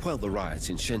try and quell the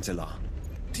riots in Shentelar.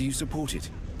 Do you support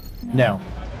it? No.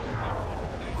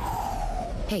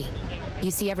 Hey,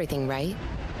 you see everything, right?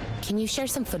 Can you share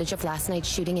some footage of last night's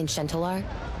shooting in Shentelar?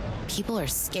 People are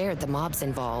scared the mob's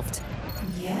involved.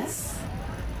 Yes?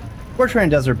 Fortran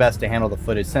does her best to handle the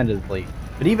footage sensitively,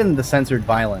 but even the censored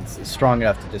violence is strong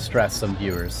enough to distress some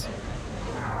viewers.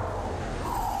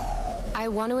 I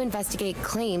want to investigate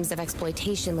claims of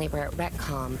exploitation labor at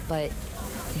Retcom, but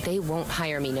they won't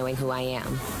hire me knowing who I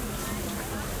am.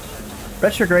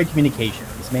 Retrograde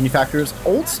Communications manufactures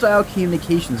old-style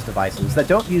communications devices that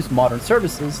don't use modern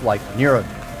services like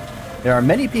NeuroNet. There are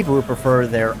many people who prefer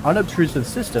their unobtrusive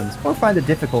systems or find the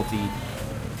difficulty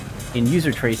in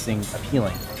user tracing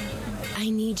appealing. I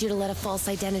need you to let a false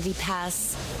identity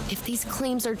pass. If these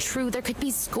claims are true, there could be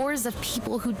scores of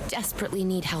people who desperately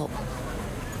need help.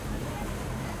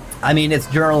 I mean, it's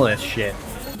journalist shit.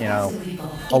 You know,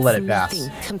 I'll let it pass.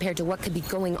 Nothing compared to what could be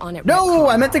going on at No,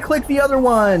 I meant to click the other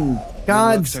one.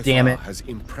 God damn it. Has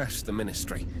impressed the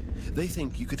ministry. They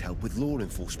think you could help with law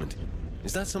enforcement.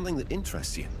 Is that something that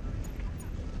interests you?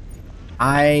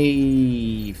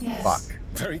 Fuck.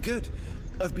 Very good.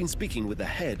 I've been speaking with the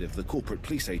head of the corporate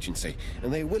police agency,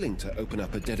 and they're willing to open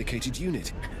up a dedicated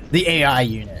unit. The AI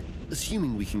unit.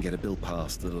 Assuming we can get a bill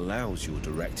passed that allows your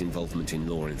direct involvement in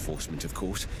law enforcement, of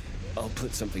course, I'll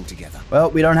put something together. Well,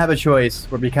 we don't have a choice.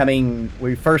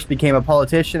 We first became a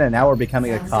politician, and now we're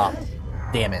becoming a cop.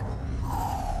 Damn it.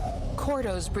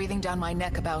 Cordo's breathing down my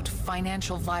neck about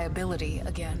financial viability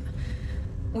again.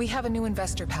 We have a new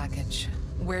investor package.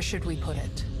 Where should we put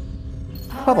it?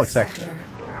 Public sector.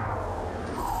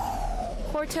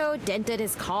 Corto dented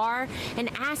his car and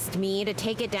asked me to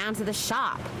take it down to the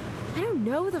shop. I don't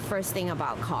know the first thing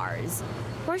about cars.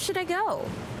 Where should I go?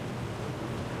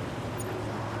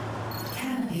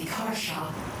 Canopy car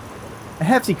shop. A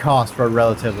hefty cost for a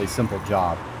relatively simple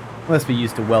job. Must be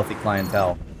used to wealthy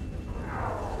clientele.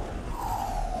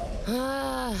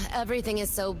 Everything is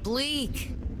so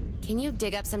bleak. Can you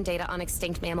dig up some data on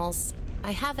extinct mammals?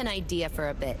 I have an idea for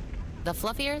a bit. The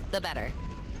fluffier, the better.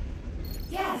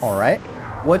 Yes. Alright.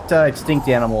 What extinct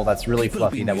animal that's really People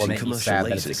have fluffy been that will using make you commercial sad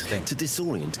that it's lasers extinct? to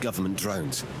disorient government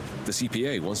drones. The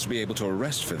CPA wants to be able to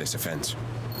arrest for this offense.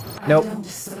 Nope. I don't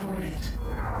support it.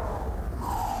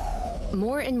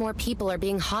 More and more people are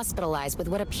being hospitalized with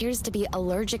what appears to be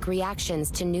allergic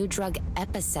reactions to new drug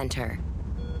Epicenter.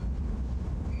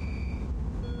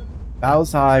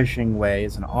 Baozai Xingwei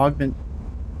is an augment...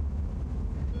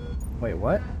 Wait,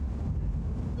 what?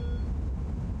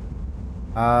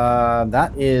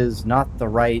 That is not the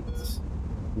right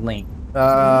link.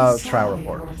 Trial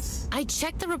report. I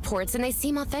checked the reports and they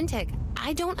seem authentic.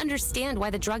 I don't understand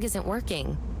why the drug isn't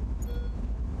working.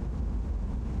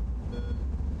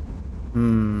 Do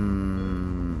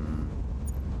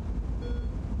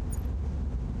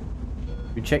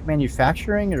we check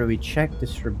manufacturing or do we check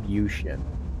distribution?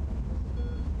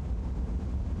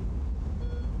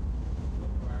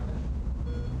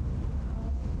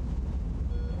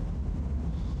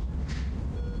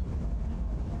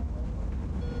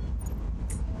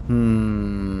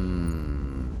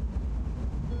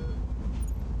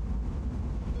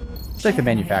 Check the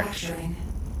manufacturing.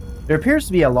 There appears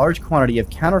to be a large quantity of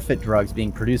counterfeit drugs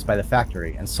being produced by the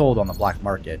factory and sold on the black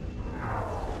market.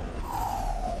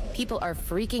 People are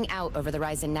freaking out over the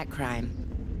rise in net crime.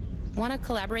 Want to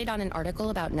collaborate on an article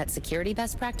about net security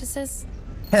best practices?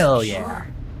 Hell yeah.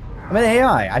 I'm an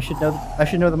AI. I should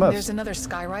know the most. There's another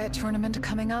Sky Riot tournament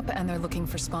coming up, and they're looking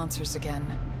for sponsors again.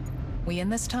 We in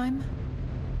this time?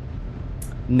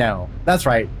 No, that's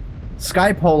right.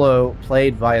 Sky Polo,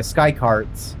 played via Sky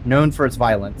Carts, known for its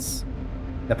violence.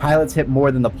 The pilots hit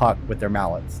more than the puck with their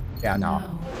mallets. Yeah, no.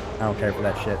 I don't care for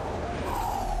that shit.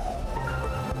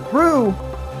 Rue!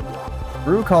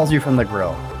 Rue calls you from the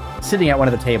grill, sitting at one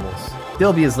of the tables.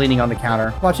 Dilby is leaning on the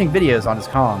counter, watching videos on his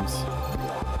comms.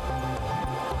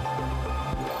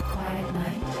 Quiet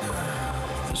night.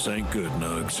 This ain't good,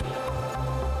 Nugs.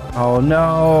 Oh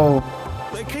no!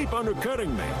 They keep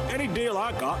undercutting me. Any deal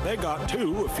I got, they got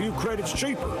too, a few credits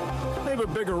cheaper. They have a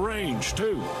bigger range,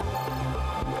 too.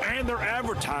 And they're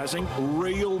advertising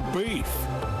real beef.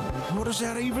 What does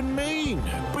that even mean?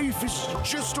 Beef is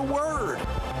just a word.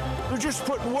 They're just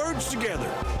putting words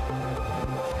together.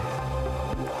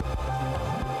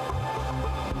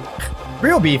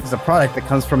 Real beef is a product that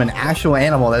comes from an actual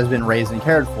animal that has been raised and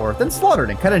cared for, then slaughtered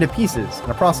and cut into pieces in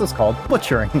a process called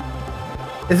butchering.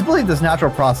 It's believed this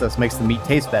natural process makes the meat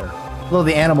taste better, though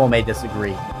the animal may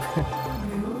disagree.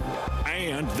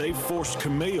 And they forced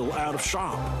Camille out of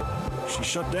shop. She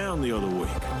shut down the other week.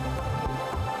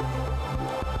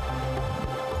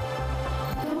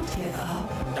 Don't give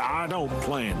up. I don't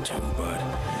plan to, but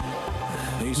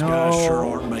these guys sure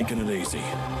aren't making it easy.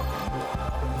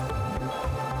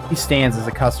 He stands as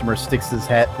a customer sticks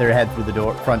their head through the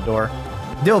front door.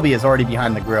 Dilby is already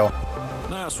behind the grill.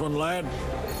 Nice one, lad.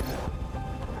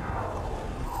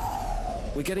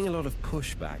 We're getting a lot of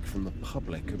pushback from the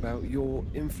public about your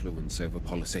influence over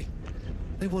policy.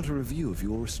 They want a review of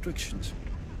your restrictions.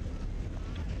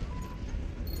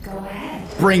 Go ahead.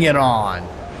 Bring it on!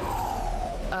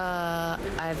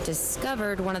 I've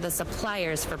discovered one of the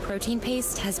suppliers for protein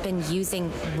paste has been using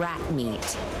rat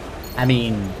meat. I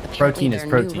mean, protein is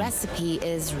protein. Their new recipe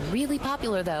is really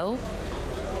popular, though.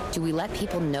 Do we let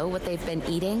people know what they've been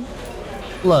eating?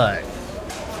 Look.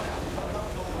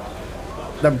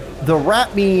 The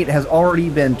rat meat has already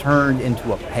been turned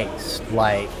into a paste.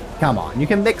 Like, come on. You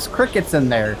can mix crickets in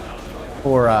there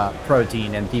for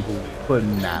protein and people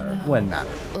wouldn't matter.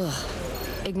 Ugh.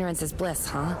 Ignorance is bliss,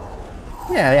 huh?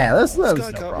 Yeah, that's no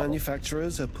Skycart problem.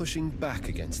 manufacturers are pushing back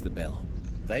against the bill.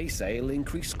 They say it'll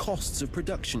increase costs of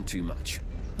production too much.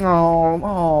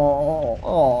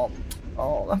 Oh,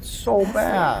 that's so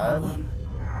bad.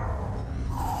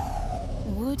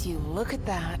 Would you look at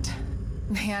that?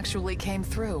 They actually came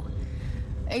through.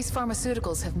 Ace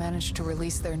Pharmaceuticals have managed to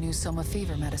release their new Soma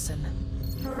fever medicine.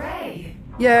 Hooray!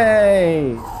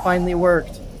 Yay! Finally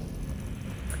worked.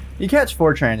 You catch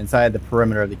Fortran inside the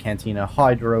perimeter of the Cantina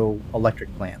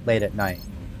hydroelectric plant late at night.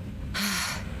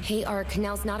 Hey, our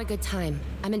canal's not a good time.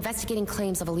 I'm investigating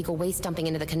claims of illegal waste dumping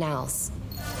into the canals.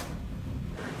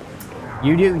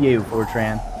 You do you,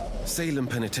 Fortran. Salem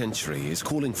Penitentiary is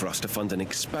calling for us to fund an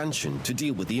expansion to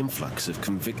deal with the influx of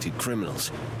convicted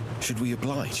criminals. Should we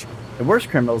oblige? The worst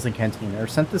criminals in Cantina are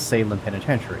sent to Salem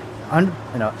Penitentiary, an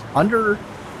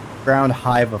underground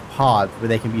hive of pods where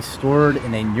they can be stored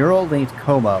in a neural-linked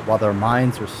coma while their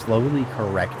minds are slowly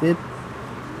corrected.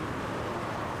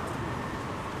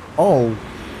 Oh,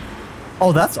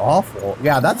 that's awful.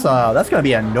 Yeah, that's gonna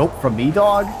be a nope from me,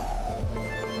 dog.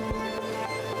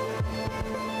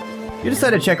 You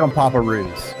decide to check on Papa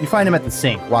Ruse. You find him at the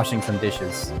sink, washing some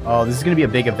dishes. Oh, this is gonna be a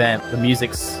big event. The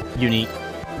music's unique.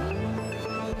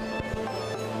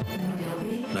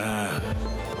 Nah,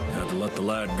 had to let the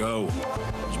lad go.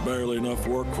 It's barely enough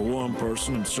work for one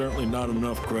person, and certainly not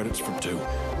enough credits for two.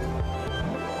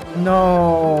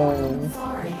 No.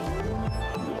 Sorry.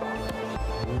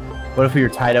 What if we were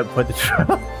tied up, put the truck?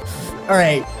 All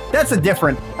right, that's a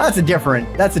different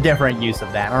use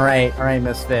of that. All right,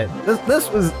 Misfit. This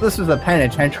was a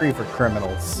penitentiary for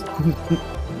criminals.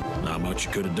 Not much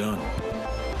you could have done.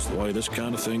 It's the way this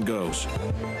kind of thing goes.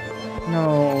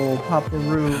 No, Papa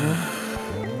Roo.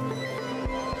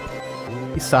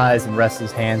 He sighs and rests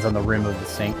his hands on the rim of the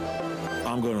sink.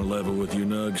 I'm gonna level with you,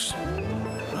 Nugs.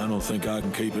 I don't think I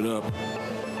can keep it up.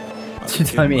 Did you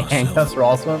tell me handcuffs are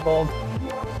also involved?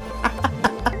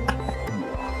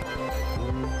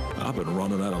 I've been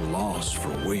running at a loss for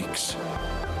weeks.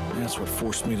 That's what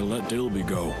forced me to let Dilby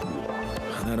go.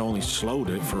 And that only slowed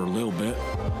it for a little bit.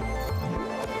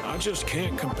 I just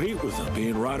can't compete with him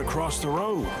being right across the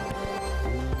road.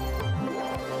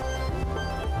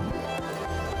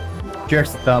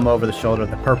 Jerks the thumb over the shoulder at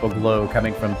the purple glow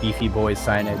coming from Beefy Boy's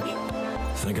signage.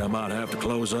 Think I might have to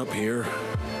close up here.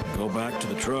 Go back to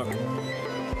the truck.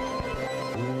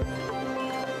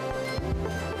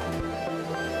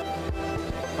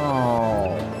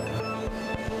 Oh.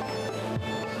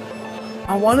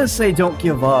 I want to say don't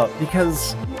give up,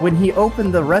 because when he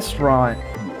opened the restaurant,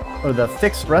 or the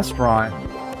fixed restaurant,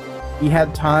 he had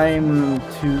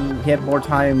more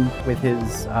time with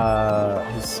his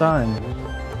son.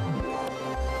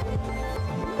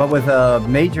 But with a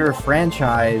major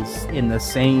franchise in the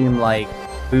same, like,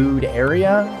 food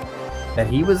area that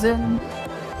he was in,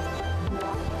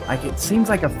 like, it seems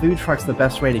like a food truck's the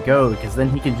best way to go, because then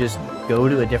he can just go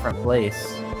to a different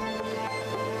place.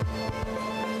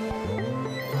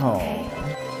 Oh.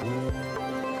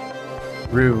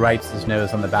 Rue wipes his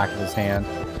nose on the back of his hand.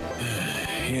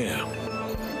 Yeah.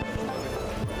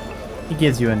 He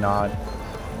gives you a nod.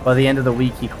 By the end of the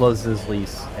week, he closes his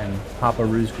lease, and Papa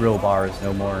Rue's grill bar is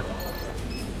no more.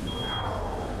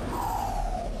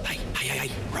 Hey,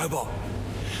 robot.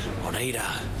 I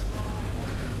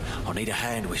need a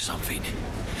hand with something.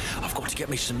 I've got to get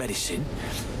me some medicine,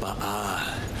 but,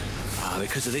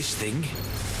 because of this thing...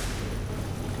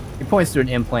 He points to an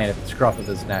implant at the scruff of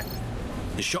his neck.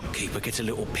 The shopkeeper gets a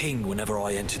little ping whenever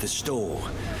I enter the store.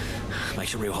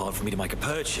 Makes it real hard for me to make a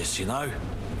purchase, you know?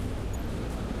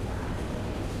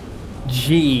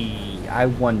 Gee, I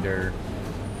wonder.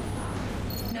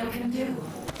 No can do.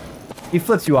 He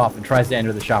flips you off and tries to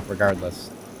enter the shop regardless.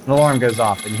 An alarm goes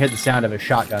off, and you hear the sound of a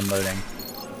shotgun loading.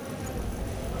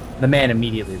 The man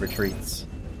immediately retreats.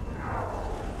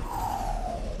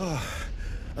 Oh,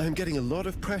 I'm getting a lot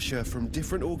of pressure from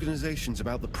different organizations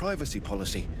about the privacy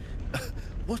policy.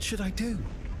 What should I do?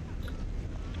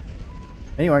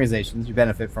 Many organizations who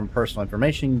benefit from personal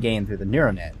information gained through the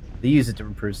NeuroNet. They use it to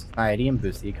improve society and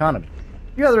boost the economy.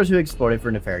 There are others who exploit it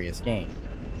for nefarious gain.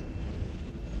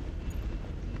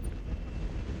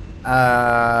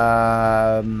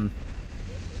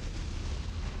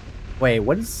 Wait,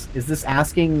 what is this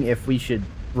asking if we should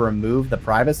remove the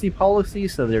privacy policy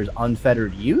so there's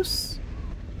unfettered use?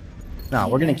 No,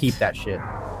 we're gonna keep that shit.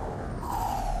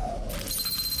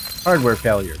 Hardware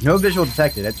failure. No visual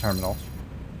detected at terminal.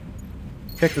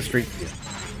 Check the street view.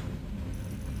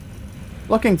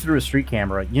 Looking through a street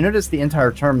camera, you notice the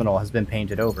entire terminal has been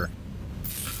painted over.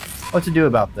 What to do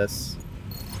about this?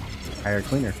 Hire a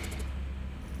cleaner.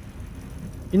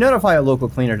 You notify a local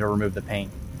cleaner to remove the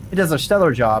paint. He does a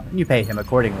stellar job, and you pay him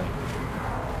accordingly.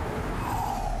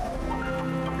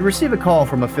 You receive a call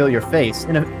from a familiar face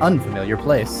in an unfamiliar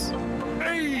place.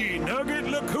 Hey, Nugget,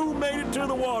 look who made it to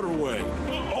the waterway.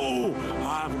 Oh,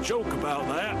 I have a joke about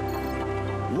that.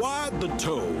 Why'd the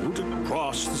toad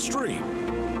cross the stream?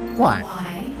 Why?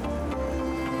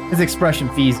 His expression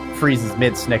freezes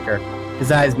mid-snicker. His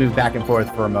eyes move back and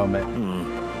forth for a moment.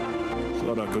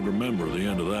 Thought I could remember the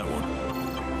end of that one.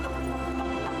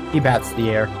 He bats the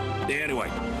air. Anyway,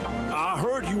 I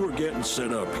heard you were getting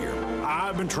set up here.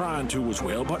 I've been trying to as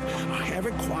well, but I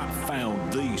haven't quite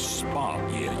found the spot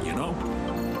yet, you know?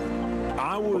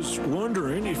 I was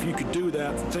wondering if you could do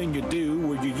that thing you do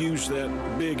where you use that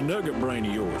big nugget brain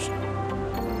of yours.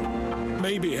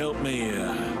 Maybe help me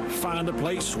find a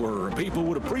place where people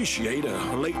would appreciate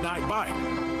a late night bite.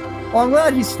 Well, I'm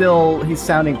glad he's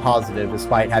sounding positive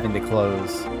despite having to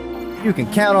close. You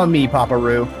can count on me, Papa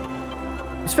Rue.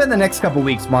 You spend the next couple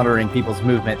weeks monitoring people's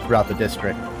movement throughout the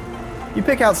district. You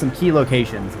pick out some key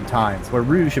locations and times where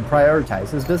Rue should prioritize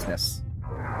his business.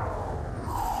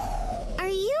 Are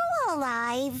you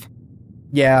alive?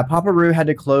 Yeah, Papa Rue had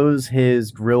to close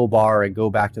his grill bar and go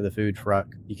back to the food truck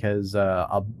because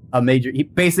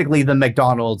basically the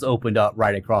McDonald's opened up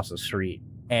right across the street,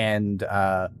 and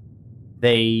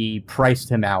they priced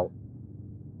him out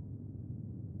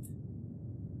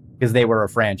because they were a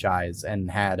franchise and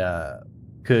had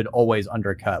could always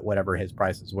undercut whatever his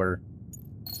prices were.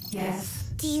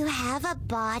 Yes. Do you have a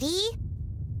body?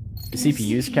 The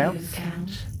CPUs count?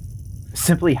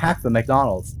 Simply hack the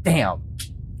McDonald's. Damn.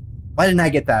 Why didn't I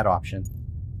get that option?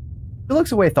 He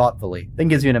looks away thoughtfully, then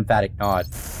gives you an emphatic nod.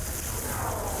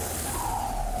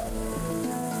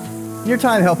 In your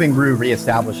time helping Rue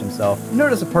re-establish himself, you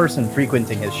notice a person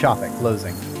frequenting his shop at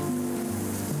closing.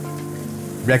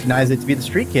 You recognize it to be the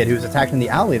street kid who was attacked in the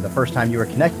alley the first time you were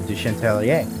connected to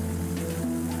Chantelier.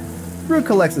 Rue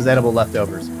collects his edible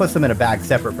leftovers, puts them in a bag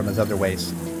separate from his other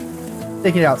waste.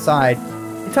 Taking it outside,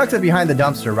 he tucks it behind the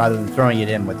dumpster rather than throwing it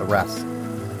in with the rest.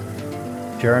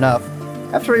 Sure enough,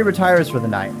 after he retires for the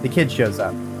night, the kid shows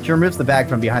up. She removes the bag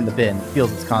from behind the bin and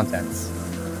feels its contents.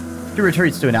 She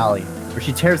retreats to an alley, where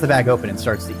she tears the bag open and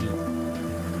starts to eat.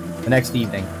 The next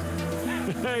evening.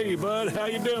 Hey, bud, how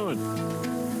you doing?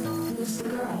 Who's the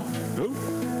girl? Who?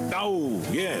 Oh,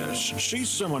 yes, she's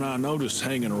someone I noticed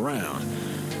hanging around.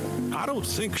 I don't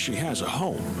think she has a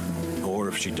home. Or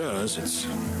if she does, it's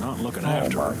not looking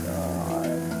after her.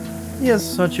 He has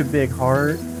such a big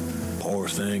heart. Poor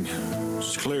thing.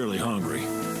 She's clearly hungry.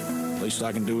 Least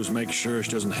I can do is make sure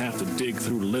she doesn't have to dig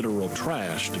through literal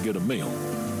trash to get a meal.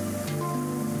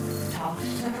 Talked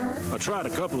to her? I tried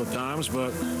a couple of times,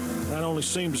 but that only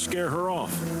seemed to scare her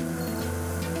off.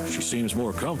 She seems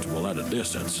more comfortable at a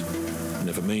distance. And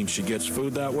if it means she gets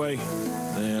food that way,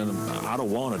 then I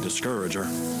don't want to discourage her.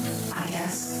 I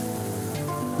guess.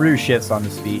 Rue shifts on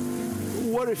his feet.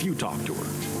 What if you talk to her?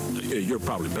 You're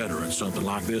probably better at something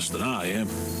like this than I am.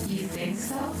 You think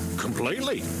so?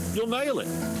 Completely. You'll nail it.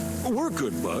 We're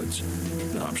good buds.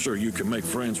 I'm sure you can make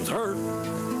friends with her.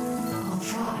 I'll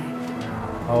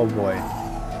try. Oh boy.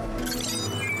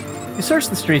 You search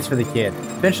the streets for the kid.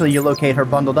 Eventually you locate her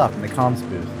bundled up in the comms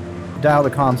booth. You dial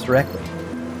the comms directly.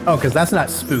 Oh, because that's not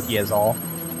spooky as all.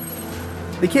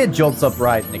 The kid jolts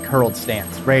upright in a curled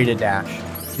stance, ready to dash.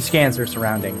 She scans her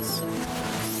surroundings.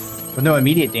 With no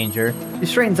immediate danger, she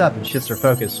straightens up and shifts her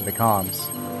focus to the comms.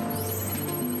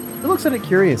 She looks at it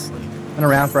curiously, and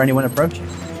around for anyone approaching.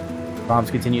 The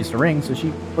comms continues to ring, so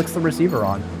she flicks the receiver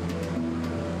on.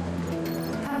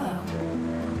 Hello.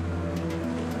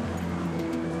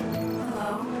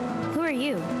 Hello. Who are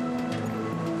you?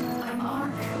 I'm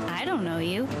Ark. I don't know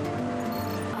you.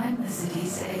 I'm the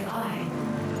city's AI.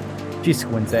 She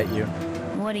squints at you.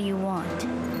 What do you want? To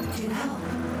help.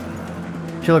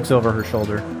 She looks over her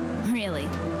shoulder. Really?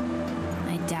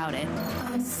 I doubt it.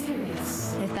 I'm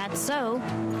serious. If that's so,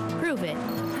 prove it.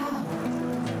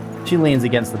 How? She leans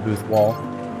against the booth wall.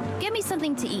 Get me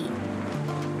something to eat.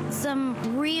 Some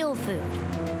real food,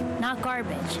 not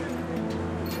garbage.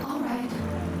 All right.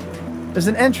 There's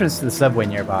an entrance to the subway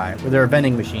nearby, where there are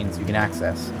vending machines you can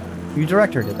access. You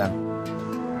direct her to them.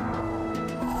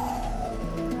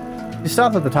 She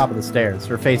stops at the top of the stairs,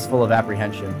 her face full of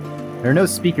apprehension. There are no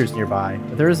speakers nearby,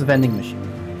 but there is a vending machine.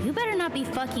 You better not be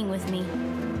fucking with me.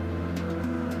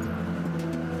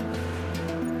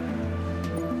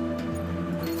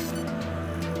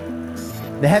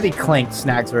 The heavy clank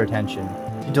snags her attention.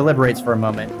 She deliberates for a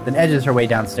moment, then edges her way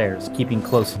downstairs, keeping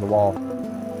close to the wall.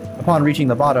 Upon reaching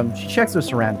the bottom, she checks her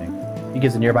surroundings. She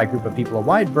gives a nearby group of people a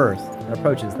wide berth and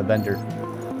approaches the vendor.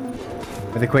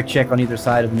 With a quick check on either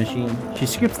side of the machine, she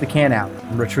scoops the can out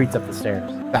and retreats up the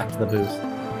stairs, back to the booth.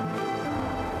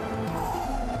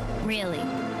 Really?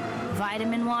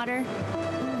 Vitamin water?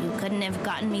 You couldn't have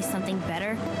gotten me something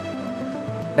better?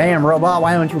 Damn, robot,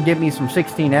 why don't you give me some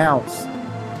 16 ounce?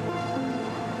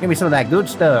 Give me some of that good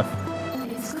stuff.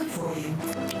 It's good for you.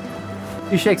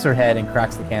 She shakes her head and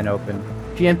cracks the can open.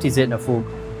 She empties it in a full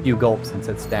few gulps and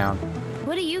sits down.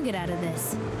 What do you get out of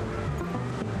this?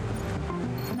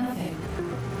 Nothing.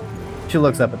 She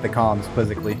looks up at the comms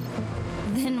quizzically.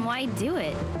 Then why do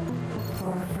it?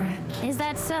 For a friend. Is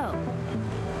that so?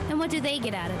 And what do they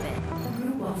get out of it?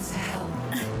 Who wants to help?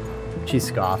 She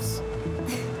scoffs.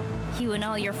 You and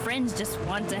all your friends just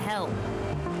want to help.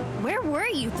 Where were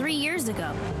you 3 years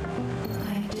ago?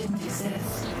 I didn't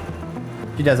exist.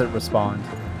 She doesn't respond.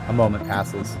 A moment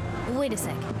passes. Wait a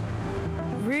sec.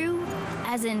 Rue,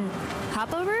 as in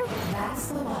Papa Rue? That's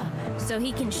the one. So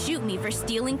he can shoot me for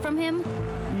stealing from him?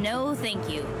 No, thank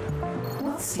you.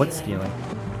 What's stealing?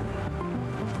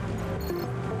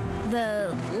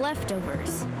 The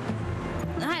leftovers.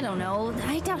 I don't know.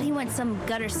 I doubt he wants some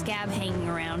gutter scab hanging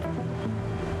around.